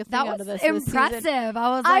 let's make a thing that out was of this season. impressive. I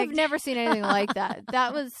was like, I've never seen anything like that.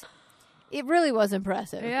 It really was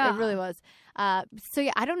impressive. Yeah. It really was. So,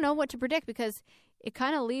 yeah, I don't know what to predict because it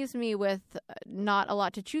kind of leaves me with not a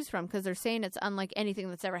lot to choose from because they're saying it's unlike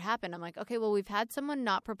anything that's ever happened. I'm like, okay, well, we've had someone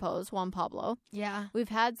not propose, Juan Pablo. yeah. We've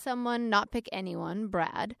had someone not pick anyone,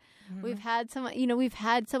 Brad. Mm-hmm. We've had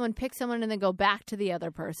someone pick someone and then go back to the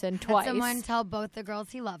other person twice. Someone tell both the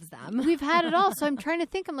girls he loves them. We've had it all. So I'm trying to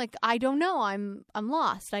think. I'm like, I don't know. I'm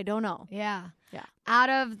lost. I don't know. Yeah. Yeah. Out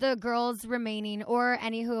of the girls remaining or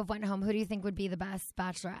any who have went home, who do you think would be the best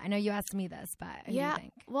Bachelorette? I know you asked me this, but who do you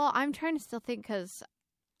think? Well, I'm trying to still think because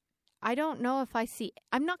I don't know if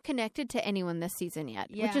I'm not connected to anyone this season yet,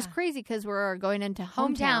 which is Yeah. crazy because we're going into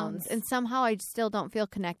hometowns. Hometowns. And somehow I still don't feel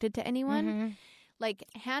connected to anyone. Mhm. Like,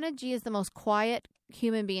 Hannah G is the most quiet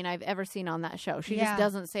human being I've ever seen on that show. She Yeah. just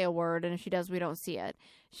doesn't say a word, and if she does, we don't see it.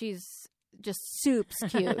 She's just soup's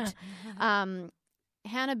cute.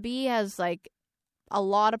 Hannah B has, like, a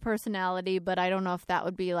lot of personality, but I don't know if that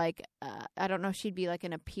would be, like, I don't know if she'd be, like,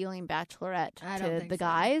 an appealing Bachelorette I don't to think the so.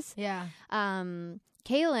 guys. Yeah.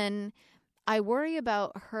 Kaitlyn, I worry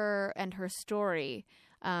about her and her story,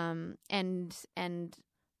 and That's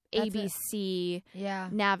ABC Yeah.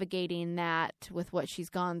 navigating that with what she's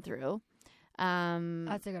gone through.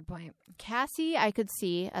 That's a good point. Cassie, I could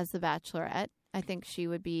see as the Bachelorette. I think she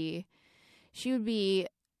would be.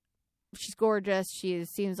 She's gorgeous. She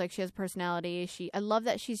seems like she has personality. I love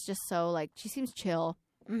that she's just so, like, she seems chill.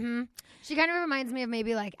 Mm-hmm. She kind of reminds me of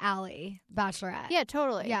maybe like Allie, Bachelorette. Yeah,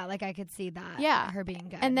 totally. Yeah, like I could see that. Yeah. Her being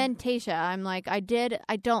good. And then Tayshia, I'm like, I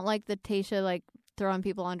don't like the Tayshia, like, throwing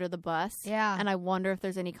people under the bus. Yeah. And I wonder if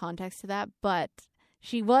there's any context to that, but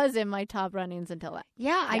she was in my top runnings until that.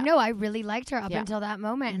 Yeah, I know. I really liked her up Yeah. until that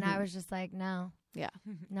moment. And Mhm. I was just like, no. Yeah.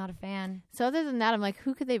 Not a fan. So other than that, I'm like,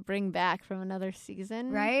 who could they bring back from another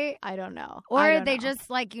season? Right? I don't know. Or they just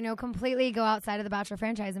like, completely go outside of the Bachelor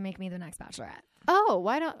franchise and make me the next Bachelorette. Oh,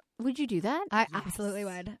 would you do that? I absolutely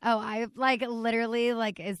would. Oh, I like literally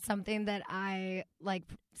like is something that I like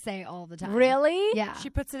say all the time. Really? Yeah. She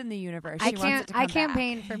puts it in the universe. I She wants it to I come back.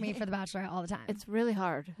 campaign for me for the Bachelorette all the time. It's really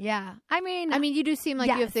hard. Yeah. I mean, you do seem like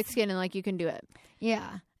you have yes. thick skin and like you can do it.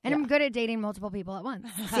 yeah. And Yeah. I'm good at dating multiple people at once.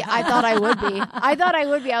 See, I thought I would be.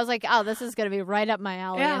 I was like, oh, this is going to be right up my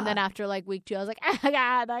alley. Yeah. And then after like week 2, I was like, oh,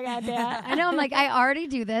 God, I got that. I know. I'm like, I already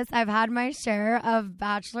do this. I've had my share of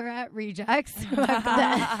Bachelorette rejects.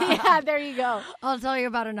 Yeah, there you go. I'll tell you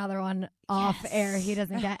about another one off air. He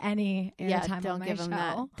doesn't get any Yeah, airtime don't on my give show. him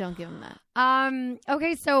that. Don't give him that.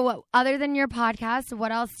 Okay, so other than your podcast,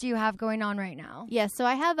 what else do you have going on right now? Yeah, so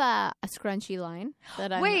I have a scrunchie line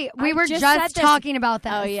that I Wait, we I were just just said this. talking about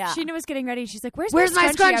that. Oh, yeah. Sheena was getting ready. She's like, "Where's my I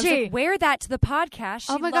was scrunchie?" like, wear that to the podcast.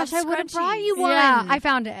 Oh She my gosh, loves I would have brought scrunchies. you one. Yeah, I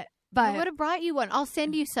found it. I would But have brought you one. I'll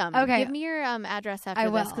send you some. Okay. Give me your address after I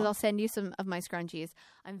this will. because I'll send you some of my scrunchies.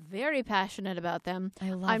 I'm very passionate about them.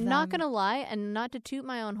 I love I'm not them. going to lie, and not to toot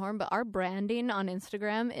my own horn, but our branding on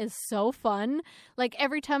Instagram is so fun. Like,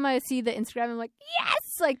 every time I see the Instagram, I'm like,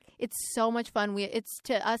 yes! Like, it's so much fun.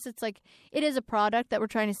 To us, it's like, it is a product that we're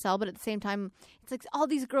trying to sell, but at the same time, it's like all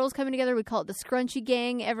these girls coming together. We call it the Scrunchy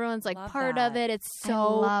Gang. Everyone's like Love part that. of it. It's I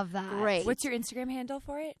so love that. great. What's your Instagram handle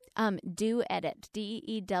for it? Do Edit.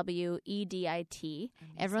 DEWEDIT.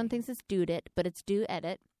 Everyone thinks it's Dude It, but it's Do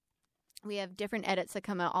Edit. We have different edits that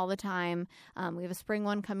come out all the time. We have a spring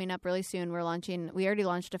one coming up really soon. We already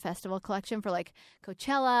launched a festival collection for like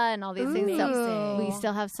Coachella and all these things. So we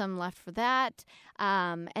still have some left for that.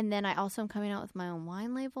 And then I also am coming out with my own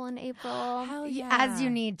wine label in April. Hell yeah. As you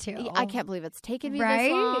need to. I can't believe it's taken me Right?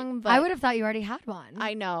 this long. But I would have thought you already had one.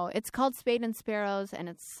 I know. It's called Spade and Sparrows,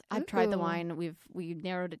 and I've tried the Ooh. wine. We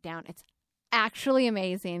narrowed it down. It's actually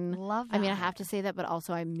amazing. Love that. I mean, I have to say that, but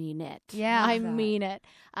also I mean it. Yeah. I mean it.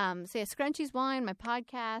 So yeah, Scrunchies Wine, my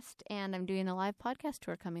podcast, and I'm doing a live podcast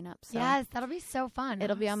tour coming up. So Yes, that'll be so fun.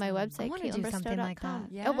 it'll be on my I website, want to do something like that.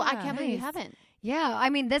 Yeah. Oh, well, I can't believe you Nice. haven't. Yeah, I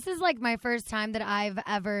mean, this is like my first time that I've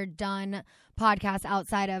ever done podcasts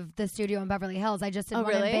outside of the studio in Beverly Hills. I just did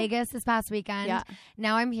one in Vegas this past weekend. Yeah.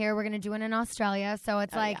 Now I'm here. We're going to do one in Australia. So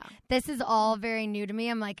it's this is all very new to me.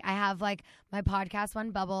 I'm like, I have like my podcast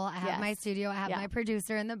one bubble. I have my studio. I have my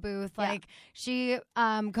producer in the booth. Like she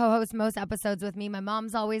co-hosts most episodes with me. My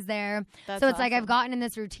mom's always there. So it's like I've gotten in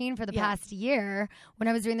this routine for the past year. When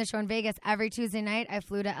I was doing the show in Vegas, every Tuesday night I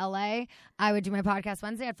flew to LA. I would do my podcast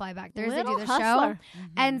Wednesday. I'd fly back Thursday, do the show. Mm-hmm.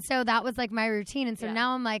 And so that was like my routine. And so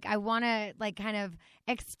now I'm like, I want to like kind of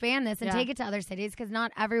expand this and take it to other cities because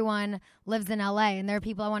not everyone lives in LA and there are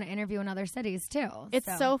people I want to interview in other cities too.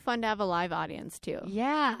 It's so fun to have a live audience too.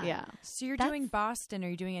 Yeah. Yeah. So you're doing Boston. Are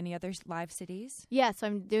you doing any other live cities? Yeah, so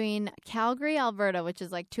I'm doing Calgary, Alberta, which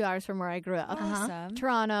is like 2 hours from where I grew up. Awesome.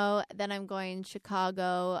 Toronto, then I'm going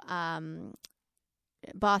Chicago,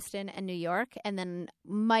 Boston, and New York, and then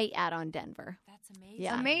might add on Denver. That's amazing.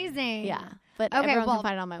 Yeah. Amazing. Yeah. But Okay, everyone well, can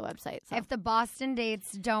find it on my website. So. If the Boston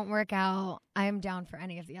dates don't work out, I am down for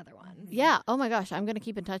any of the other ones. Yeah. Oh my gosh, I'm going to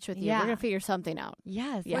keep in touch with you. Yeah. We're going to figure something out.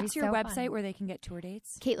 Yes. Yeah. What's your website where they can get tour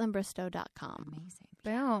dates? KaitlynBristowe.com. Amazing.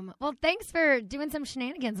 Boom. Well, thanks for doing some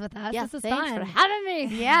shenanigans with us. Yes, this was thanks fun. for having me.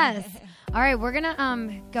 Yes. All right, we're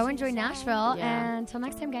gonna go enjoy Nashville. And until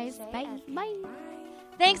next time, guys. Bye. Bye.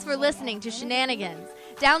 Thanks for listening to Shenanigans.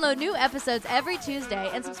 Download new episodes every Tuesday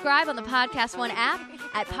and subscribe on the Podcast One app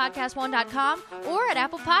at podcastone.com or at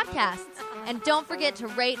Apple Podcasts. And don't forget to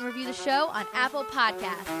rate and review the show on Apple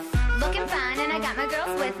Podcasts. Looking fine and I got my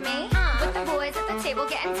girls with me. With the boys at the table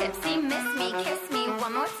getting tipsy. Miss me, kiss me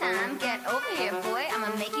one more time. Get over here, boy,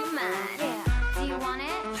 I'ma make you mine. Yeah. Do you want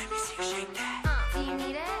it? Let me see you shake that. Do you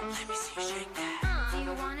need it? Let me see you shake that. Do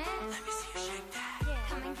you want it? Let me see you shake that. Yeah.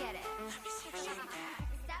 Come and get it. Let me see you shake that.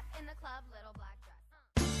 Step in the club, little black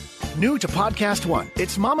dress. New to Podcast One,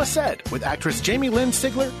 it's Mama Said with actress Jamie Lynn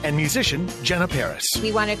Sigler and musician Jenna Paris.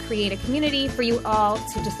 We want to create a community for you all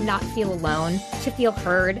to just not feel alone, to feel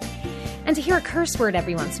heard, and to hear a curse word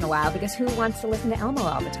every once in a while, because who wants to listen to Elmo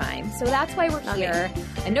all the time? So that's why we're here.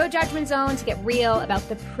 A no judgment zone to get real about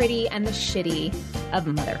the pretty and the shitty of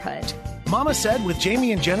motherhood. Mama Said with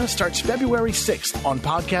Jamie and Jenna starts February 6th on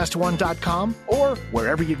podcastone.com or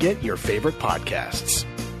wherever you get your favorite podcasts.